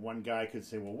one guy could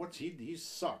say, well, what's he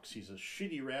sucks. He's a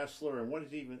shitty wrestler, and what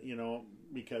is he even,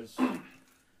 because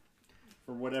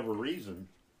for whatever reason,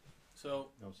 So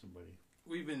somebody.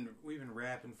 we've been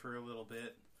rapping for a little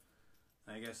bit.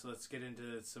 I guess let's get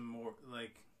into some more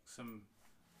some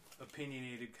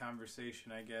opinionated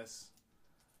conversation. I guess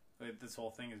this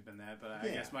whole thing has been that, but I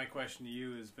guess my question to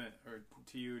you has been, or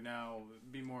to you now,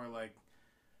 would be more like,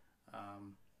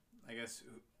 I guess,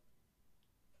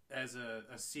 as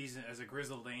a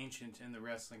grizzled ancient in the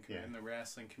wrestling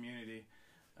community,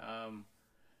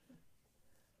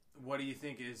 what do you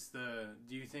think is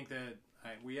do you think that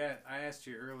I asked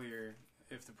you earlier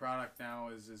if the product now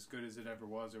is as good as it ever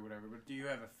was or whatever, but do you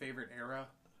have a favorite era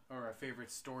or a favorite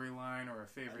storyline or a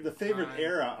favorite The favorite time?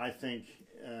 era, I think,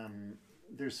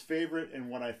 there's favorite and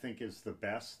what I think is the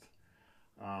best.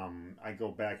 I go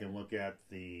back and look at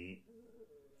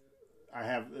I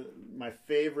have my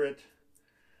favorite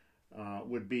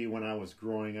would be when I was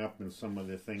growing up, and some of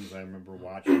the things I remember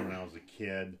watching when I was a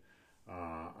kid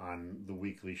on the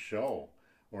weekly show,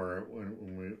 or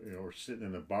when we were sitting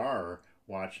in the bar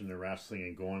watching the wrestling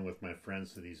and going with my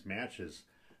friends to these matches.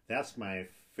 That's my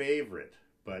favorite.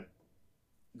 But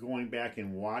going back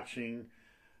and watching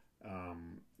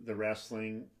the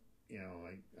wrestling,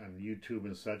 like on YouTube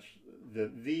and such,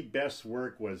 the best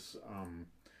work was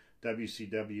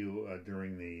WCW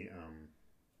during the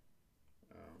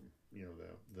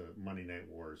the Monday Night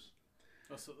Wars.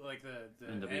 Also, like the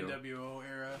NWO. NWO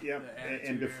era. Yeah, the and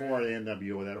Attitude before era. the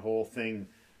NWO, that whole thing,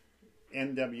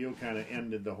 NWO kind of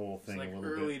ended the whole It's thing like a little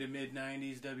early bit. to mid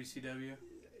 '90s WCW.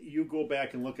 You go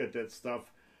back and look at that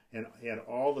stuff, and he had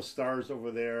all the stars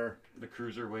over there. the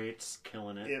cruiserweights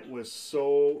killing it. It was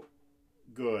so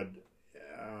good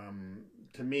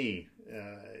to me.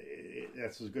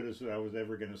 That's as good as I was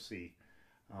ever going to see.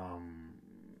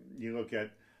 You look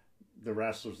at the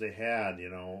wrestlers they had,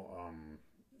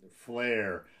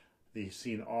 Flair. You've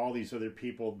seen all these other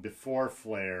people before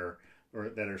Flair, or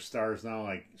that are stars now,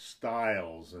 like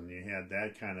Styles, and you had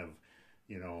that kind of,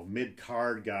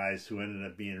 mid-card guys who ended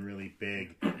up being really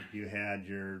big. You had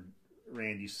your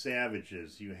Randy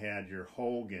Savages, you had your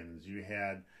Hogans, you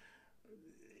had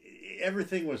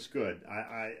everything was good.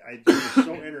 I just was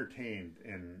so entertained,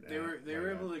 and They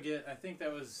were able to get. I think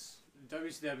that was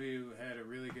WCW had a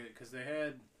really good, because they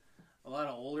had a lot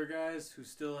of older guys who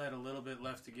still had a little bit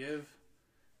left to give,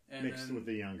 and mixed then with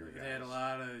the younger guys. they had a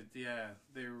lot of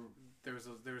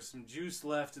there was some juice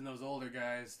left in those older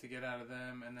guys to get out of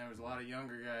them, and there was a lot of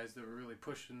younger guys that were really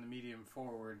pushing the medium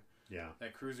forward. Yeah.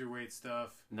 that cruiserweight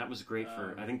stuff. And that was great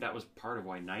for. I think that was part of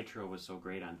why Nitro was so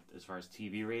great on as far as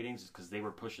TV ratings, because they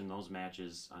were pushing those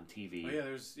matches on TV.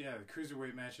 Oh yeah, the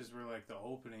cruiserweight matches were like the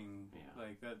opening,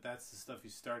 like that's the stuff you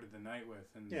started the night with,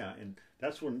 and and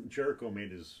that's when Jericho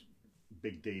made his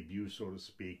big debut, so to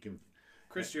speak. And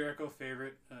Chris Jericho,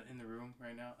 favorite in the room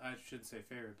right now. I shouldn't say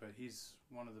favorite, but he's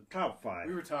one of the top 5.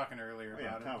 We were talking earlier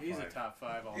about him. He's 5. a top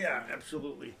 5 all Yeah, time.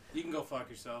 absolutely. You can go fuck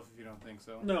yourself if you don't think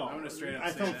so. No, I'm gonna straight up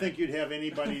I say don't that. think you'd have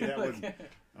anybody that would,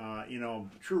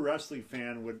 true wrestling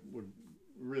fan would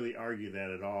really argue that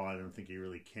at all. I don't think he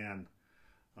really can.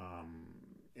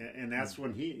 And that's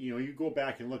when he, you go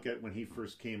back and look at when he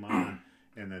first came on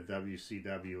in the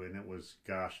WCW, and it was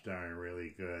gosh darn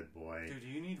really good, boy. Dude,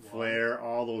 you need Flair,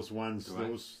 all those ones,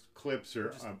 those clips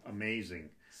are amazing.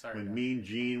 Sorry, when guys. Mean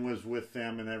Gene was with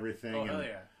them and everything. Oh, and, hell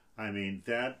yeah. I mean,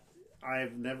 that,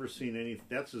 I've never seen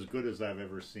that's as good as I've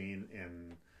ever seen,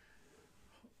 and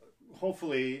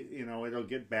hopefully, it'll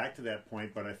get back to that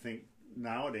point, but I think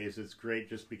nowadays it's great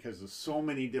just because there's so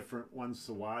many different ones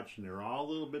to watch, and they're all a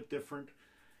little bit different.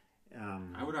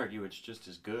 I would argue it's just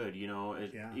as good.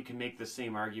 You can make the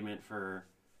same argument for,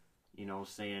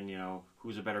 saying,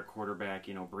 who's a better quarterback,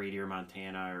 Brady or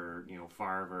Montana, or, Favre,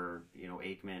 or,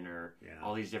 Aikman, or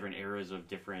all these different eras of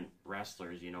different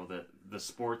wrestlers. The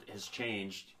sport has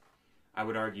changed. I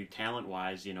would argue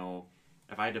talent-wise,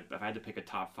 if I had to pick a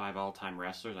top 5 all-time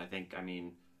wrestlers, I think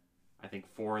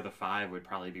 4 of the 5 would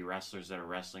probably be wrestlers that are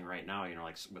wrestling right now,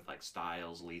 with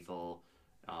Styles, Lethal,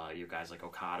 you guys like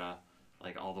Okada.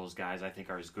 Like, all those guys, I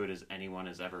think, are as good as anyone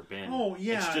has ever been. Oh,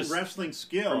 yeah, it's just wrestling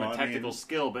skill. From a technical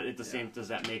skill, but at the same, does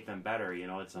that make them better?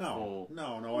 It's a no,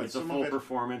 it's a full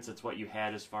performance. It's what you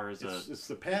had as far as it's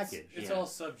the package. It's all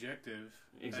subjective.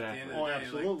 Exactly. At the end of the day,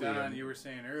 absolutely. like Don, you were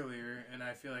saying earlier, and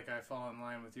I feel like I fall in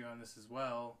line with you on this as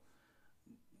well.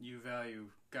 You value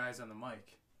guys on the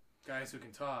mic. Guys who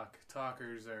can talk.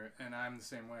 Talkers are, and I'm the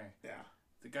same way. Yeah.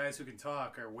 The guys who can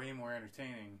talk are way more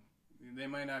entertaining. They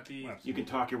might not be. You can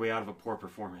talk your way out of a poor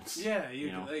performance. Yeah,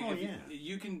 yeah.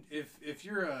 You can. If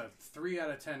you're a 3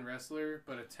 out of 10 wrestler,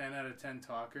 but a 10 out of 10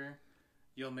 talker,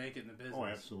 you'll make it in the business. Oh,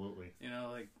 absolutely.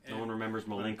 No one remembers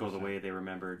Malenko the way they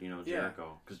remembered,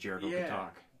 Jericho, because Jericho could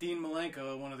talk. Dean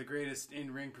Malenko, one of the greatest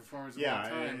in-ring performers of all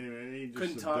time, he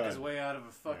couldn't talk his way out of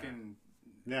a fucking.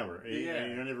 Never. He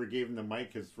never gave him the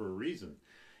mic for a reason.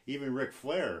 Even Ric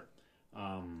Flair,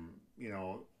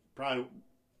 probably,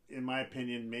 in my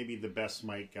opinion, maybe the best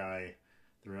mic guy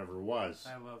there ever was.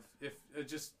 I love, if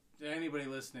just anybody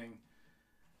listening,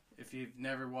 if you've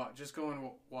never watched, just go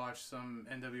and watch some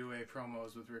NWA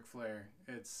promos with Ric Flair.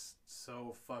 It's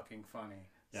so fucking funny.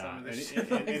 Yeah, and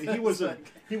he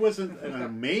wasn't an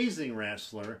amazing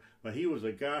wrestler, but he was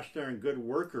a gosh darn good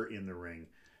worker in the ring.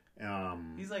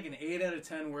 He's like an 8 out of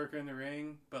 10 worker in the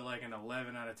ring, but like an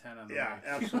 11 out of 10 on the mic. Yeah,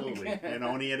 mic. absolutely.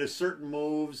 And he had a certain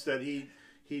moves that he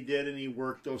did, and he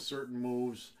worked those certain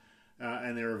moves,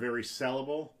 and they were very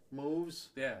sellable moves.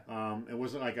 Yeah. It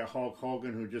wasn't like a Hulk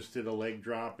Hogan who just did a leg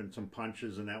drop and some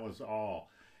punches, and that was all.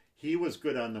 He was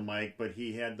good on the mic, but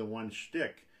he had the one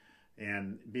shtick.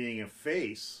 And being a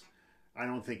face, I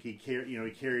don't think he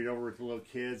carried over with the little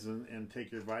kids and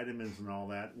take your vitamins and all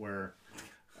that, where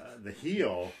the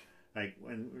heel, like,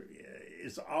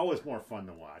 it's always more fun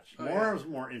to watch.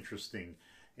 More interesting.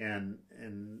 And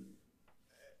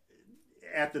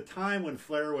at the time when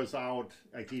Flair was out,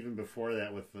 like even before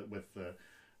that with the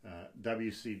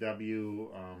WCW,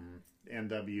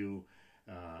 NWA,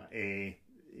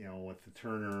 with the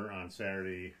Turner on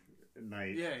Saturday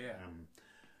night. Yeah.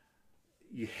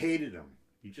 You hated him.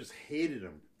 You just hated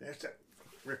him. That's that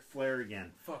Ric Flair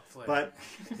again. Fuck Flair.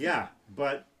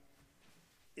 But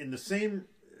in the same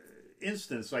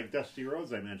instance, like Dusty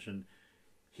Rhodes I mentioned,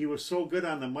 he was so good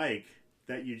on the mic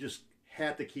that you just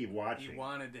had to keep watching. You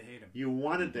wanted to hate him. You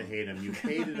wanted to hate him. You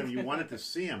hated him. You wanted to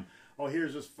see him. Oh,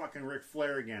 here's this fucking Ric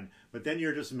Flair again. But then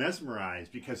you're just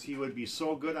mesmerized because he would be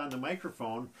so good on the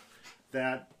microphone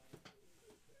that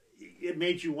it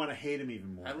made you want to hate him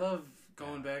even more. I love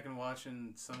going back and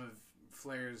watching some of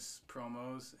Flair's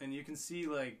promos, and you can see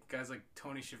like guys like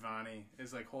Tony Schiavone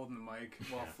is like holding the mic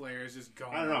while Flair is just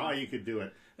going. I don't know how you could do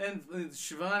it. And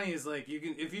Schiavone is like,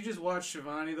 if you just watch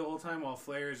Schiavone the whole time while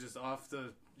Flair is just off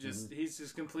the. He's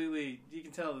just completely. You can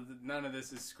tell that none of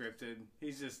this is scripted.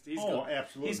 He's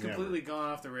absolutely. He's completely gone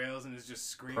off the rails and is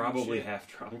just screaming. Probably shit. Half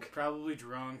drunk. Probably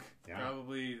drunk. Yeah.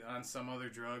 Probably on some other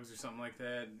drugs or something like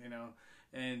that.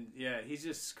 And he's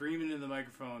just screaming into the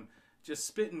microphone, just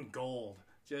spitting gold.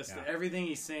 Everything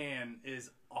he's saying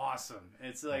is awesome.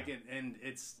 It's like and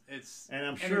it's And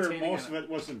I'm sure entertaining most of and- it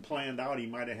wasn't planned out. He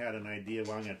might have had an idea,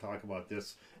 well, I'm going to talk about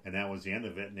this, and that was the end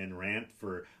of it, and then rant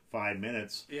for 5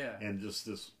 minutes. Yeah. And just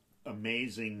this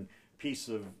amazing piece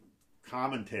of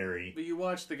commentary. But you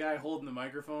watch the guy holding the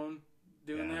microphone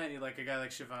doing Yeah. that, and you like a guy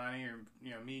like Shivani or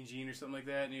Mean Gene or something like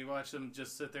that, and you watch them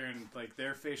just sit there and like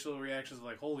their facial reactions are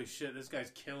like, holy shit, this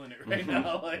guy's killing it right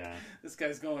now. Like Yeah. this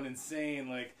guy's going insane.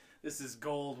 Like this is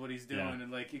gold what he's doing, Yeah.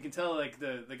 and like you can tell like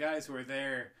the guys who are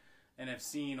there and have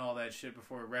seen all that shit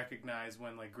before recognize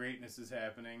when like greatness is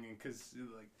happening, and because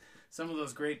like some of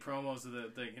those great promos of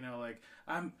the like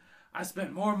I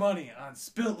spent more money on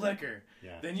spilt liquor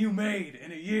Yeah. than you made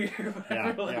in a year.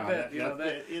 Whatever, like that,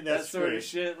 that that's sort great. of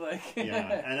shit. Like,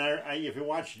 Yeah, and I if you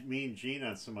watch Mean Gene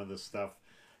on some of this stuff,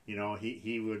 he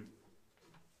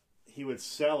would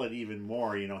sell it even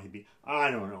more. He'd be, I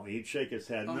don't know. He'd shake his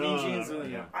head. Oh, no, Mean no, Gene's no, one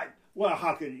of no. the- Well,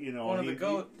 how could one of the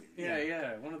goat.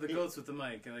 yeah. One of the goats with the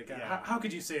mic. Like, Yeah. how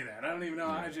could you say that? I don't even know.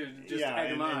 I should just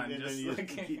egg him on. and Just then you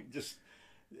like, just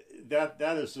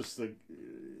that is just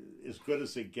as good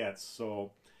as it gets.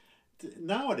 So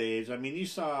nowadays, I mean, you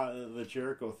saw the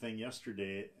Jericho thing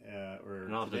yesterday or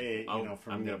And today. From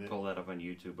I'm the, gonna pull that up on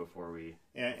YouTube before we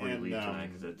and, leave tonight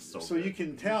because it's so. so good. you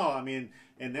can tell. I mean,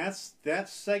 and that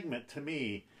segment to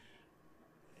me,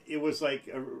 it was like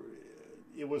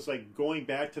going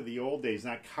back to the old days,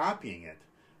 not copying it,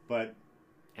 but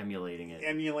emulating it.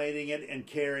 emulating it and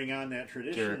carrying on that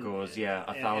tradition. Jericho's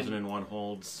 1,001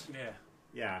 holds.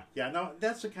 yeah. No,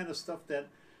 that's the kind of stuff that,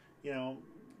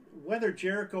 whether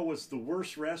Jericho was the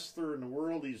worst wrestler in the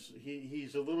world,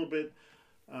 he's a little bit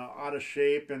out of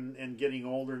shape and getting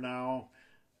older now.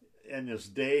 In his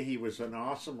day, he was an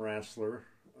awesome wrestler,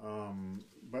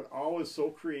 but always so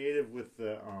creative with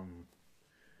the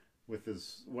with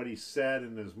his what he said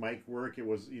and his mic work. It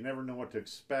was, you never know what to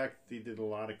expect. He did a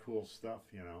lot of cool stuff,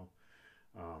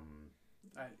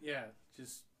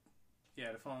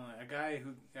 To fall in a guy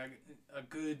who a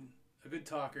good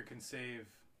talker can save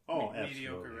mediocre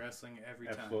absolutely. wrestling every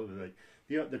time. Absolutely.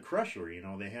 Like the Crusher,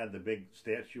 they had the big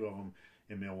statue of him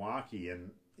in Milwaukee,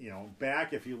 and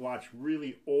back, if you watch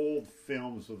really old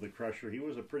films of the Crusher, he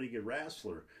was a pretty good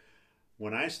wrestler.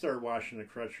 When I started watching the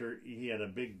Crusher, he had a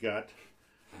big gut,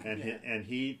 and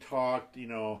he talked,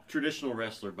 Traditional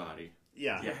wrestler body.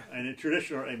 yeah, and a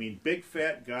traditional, big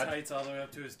fat gut, Tights all the way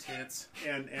up to his tits.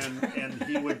 and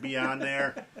he would be on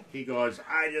there. He goes,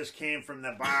 I just came from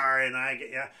the bar, and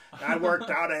I worked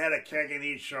out. I had a keg in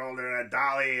each shoulder and a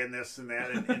dolly and this and that,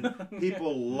 and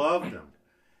people loved him,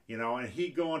 And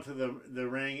he'd go into the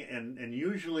ring, and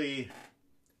usually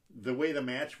the way the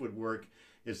match would work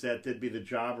is that there'd be the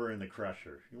Jobber and the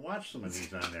Crusher. You watch some of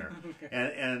these on there,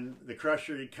 and the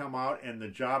Crusher would come out, and the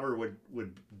Jobber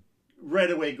would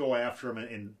right away go after him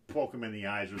and poke him in the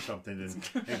eyes or something,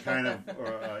 and kind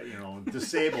of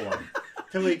disable him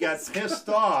till he got pissed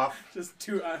off. Just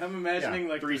two. I'm imagining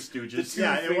like Three Stooges. two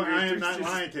I fingers, am three not stooges.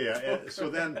 lying to you.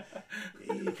 So then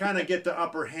you kind of get the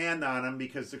upper hand on him,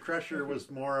 because the Crusher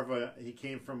was more of he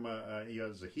came from he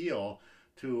was a heel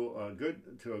to a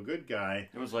good guy.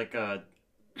 It was like sorry,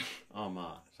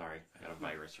 I got a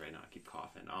virus right now. I keep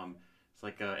coughing. It's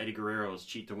like Eddie Guerrero's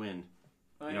Cheat to Win.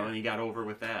 Oh, And he got over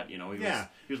with that. He Yeah.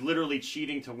 was literally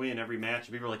cheating to win every match.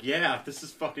 And people were like, "Yeah, this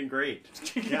is fucking great."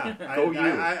 Yeah, Go you.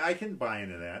 I can buy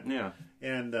into that. Yeah.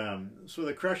 And so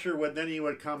the Crusher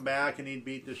would come back, and he'd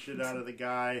beat the shit out of the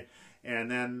guy, and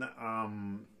then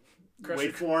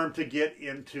wait for him to get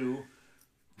to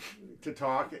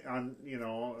talk on,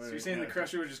 So you're saying the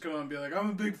Crusher would just come on and be like, I'm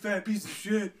a big fat piece of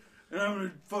shit, and I'm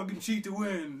gonna fucking cheat to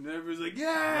win. And everybody's like,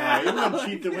 yeah! He wouldn't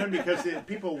cheat to win, because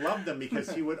people loved him,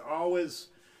 because he would always,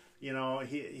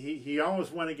 he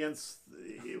always went against.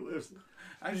 It was,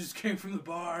 I just came from the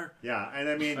bar. yeah, and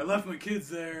I left my kids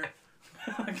there.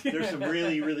 there's some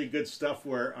really, really good stuff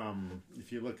where,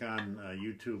 if you look on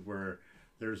YouTube, where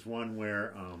there's one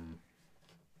where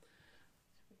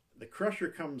the Crusher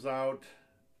comes out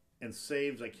and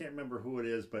saves, I can't remember who it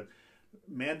is, but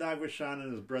Mad Dog Vachon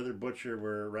and his brother Butcher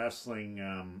were wrestling,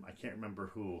 I can't remember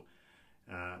who.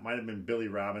 It might have been Billy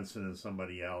Robinson and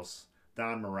somebody else.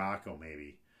 Don Morocco,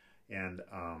 maybe. And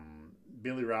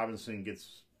Billy Robinson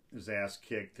gets his ass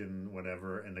kicked and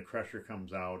whatever, and the Crusher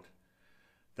comes out.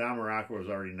 Don Morocco was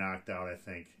already knocked out, I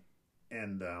think,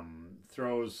 and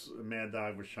throws Mad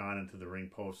Dog Vachon into the ring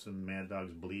post, and Mad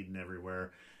Dog's bleeding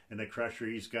everywhere. And the Crusher,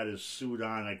 he's got his suit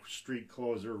on, like street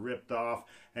clothes are ripped off,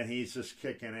 and he's just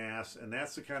kicking ass. And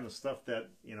that's the kind of stuff that,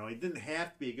 he didn't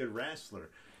have to be a good wrestler.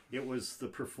 It was the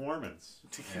performance.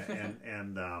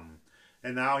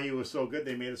 And now he was so good,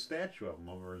 they made a statue of him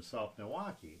over in South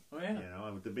Milwaukee. Oh yeah. You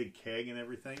know, with the big keg and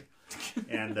everything.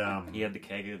 And He had the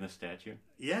keg in the statue.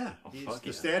 yeah, Oh, he's- fuck the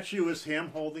yeah. statue is him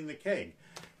holding the keg.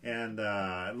 And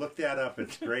look that up;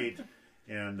 it's great.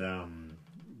 And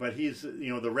but he's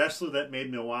the wrestler that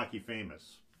made Milwaukee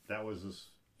famous. That was his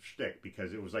shtick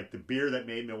because it was like the beer that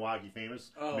made Milwaukee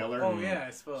famous. Oh, Miller. oh yeah,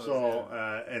 I suppose. So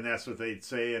yeah. and that's what they'd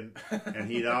say, and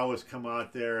he'd always come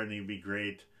out there and he'd be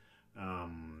great.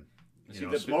 Is You he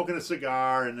know, the- smoking a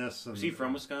cigar and this. And, Was he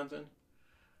from Wisconsin?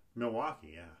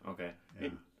 Milwaukee? Yeah. Okay. Yeah.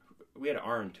 We had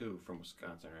Arn too from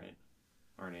Wisconsin, right?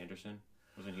 Arn Anderson.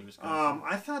 Wasn't he Wisconsin?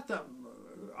 I thought the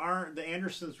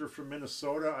Andersons were from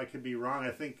Minnesota. I could be wrong.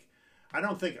 I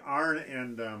don't think Arn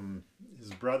and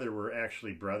his brother were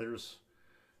actually brothers.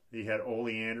 He had Ole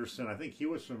Anderson. I think he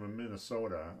was from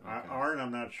Minnesota. Okay. Arn,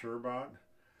 I'm not sure about.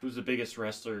 Who's the biggest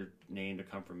wrestler name to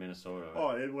come from Minnesota? Oh,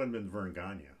 it would have been Vern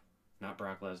Gagne. Not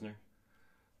Brock Lesnar.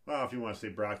 Well, if you want to say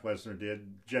Brock Lesnar did,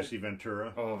 Jesse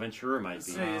Ventura, Oh, Ventura might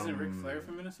be. Say, isn't Ric Flair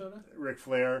from Minnesota? Ric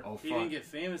Flair. Oh, He fuck. didn't get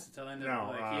famous until end of No,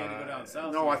 like he had to go down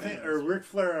south. no, to I get think famous. Ric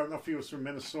Flair. I don't know if he was from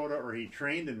Minnesota or he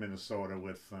trained in Minnesota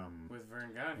with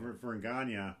Vern Gagne. Vern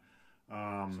Gagne.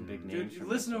 Some big names. Dude, from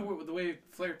listen Minnesota. to the way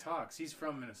Flair talks. He's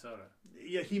from Minnesota.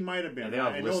 Yeah, he might have been. Yeah, they all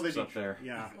have I know that lisps he, up there.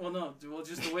 Yeah, Well, no, well,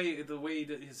 just the way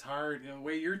his hard, the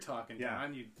way you're talking, Yeah.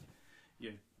 Don.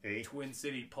 You hey. Twin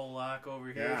City Polak over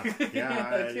here. Yeah,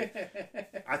 yeah.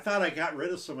 I thought I got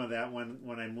rid of some of that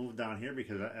when I moved down here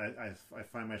because I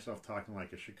find myself talking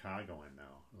like a Chicagoan now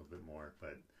a little bit more.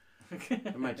 But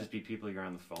It might just be people you're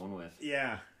on the phone with.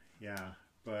 yeah.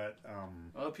 But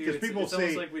Up here, because it's, people it's say,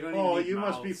 almost like we don't "Oh, even need you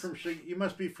must be mouths. from you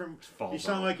must be from Fall you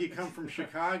sound down. like you come from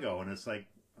Chicago," and it's like,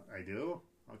 I do.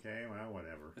 Okay, well,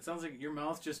 whatever. It sounds like your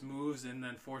mouth just moves and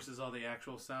then forces all the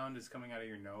actual sound is coming out of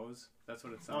your nose. That's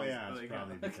what it sounds Oh yeah, it's like.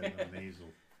 probably because of nasal.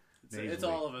 It's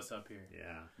nasally. all of us up here.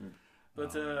 Yeah.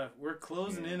 But we're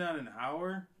closing in on an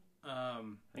hour. I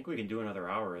think we can do another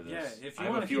hour of this. Yeah, if I you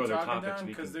have want a to few keep other talking topics down,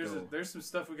 we because can go. there's some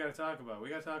stuff we got to talk about. We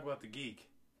got to talk about the geek.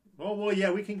 Well, yeah,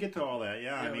 we can get to all that.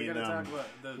 Yeah, I we mean, got to talk about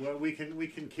the. well, we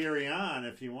can carry on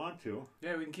if you want to.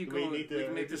 Yeah, we can keep We going. need to We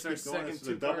can make this just our keep going. second This is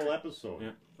a two-part. double episode. Yeah.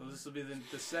 Well, this will be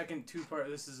the second two-part.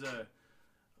 This is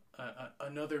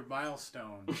another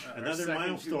milestone. Our Another second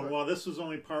milestone. two-part. Well, this was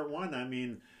only part one. I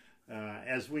mean,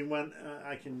 as we went,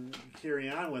 I can carry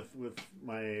on with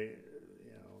my,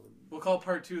 We'll call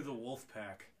part two the Wolf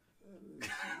Pack.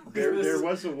 there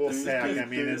was a wolf pack. I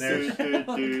mean, and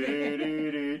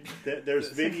there's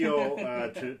video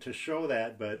to show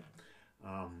that, but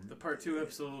The part two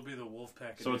episode will be the Wolf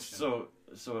Pack So edition.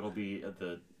 it's so it'll be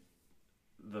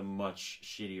the much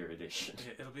shittier edition.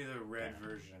 Yeah, it'll be the red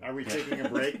version. are we taking a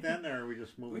break then, or are we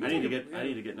just moving? I on? need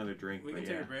to get another drink. We but can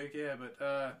yeah. take a break, yeah.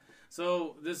 But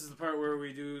so this is the part where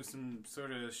we do some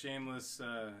sort of shameless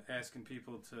asking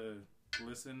people to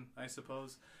listen, I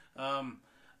suppose.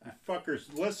 You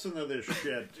fuckers, listen to this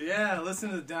shit. Yeah,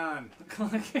 listen to Don.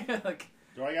 like,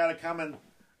 Do I gotta come and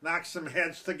knock some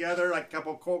heads together like a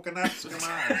couple coconuts?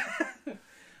 Come on.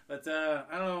 but I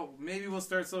don't know. Maybe we'll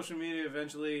start social media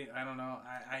eventually. I don't know.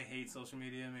 I hate social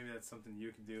media. Maybe that's something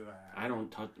you can do. I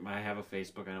don't touch. I have a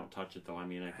Facebook. I don't touch it though. I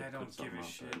mean, I could I don't put something give a out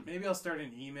shit. there. Maybe I'll start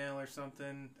an email or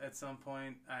something at some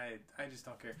point. I just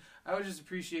don't care. I would just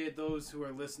appreciate those who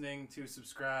are listening to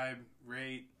subscribe,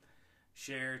 rate,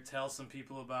 share, tell some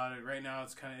people about it. Right now,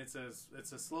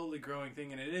 it's a slowly growing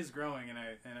thing, and it is growing, and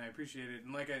I appreciate it.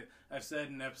 And like I've said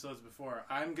in episodes before,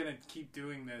 I'm gonna keep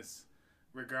doing this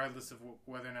regardless of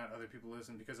whether or not other people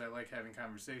listen, because I like having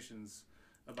conversations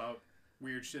about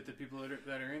weird shit that people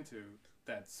that are into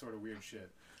that sort of weird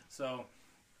shit. So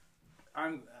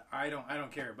I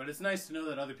don't care, but it's nice to know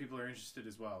that other people are interested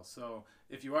as well. So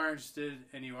if you are interested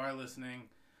and you are listening,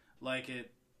 like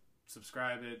it,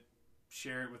 subscribe it,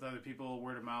 share it with other people,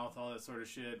 word of mouth, all that sort of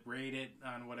shit. Rate it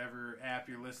on whatever app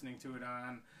you're listening to it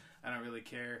on. I don't really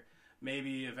care.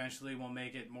 Maybe eventually we'll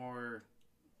make it more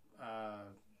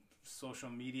social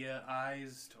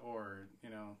media-ized, or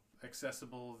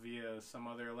accessible via some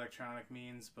other electronic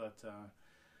means. But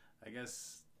I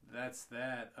guess that's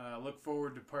that. Look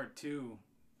forward to part two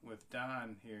with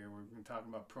Don here. We're going to talk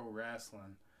about pro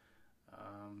wrestling.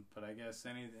 But I guess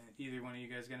either one of you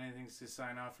guys got anything to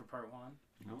sign off for part one?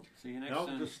 No, see you next No,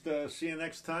 time. just see you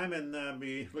next time, and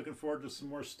be looking forward to some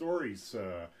more stories.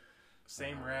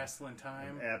 Same wrestling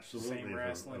time. Absolutely. Same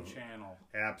wrestling channel.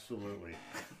 Absolutely.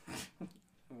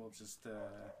 We'll just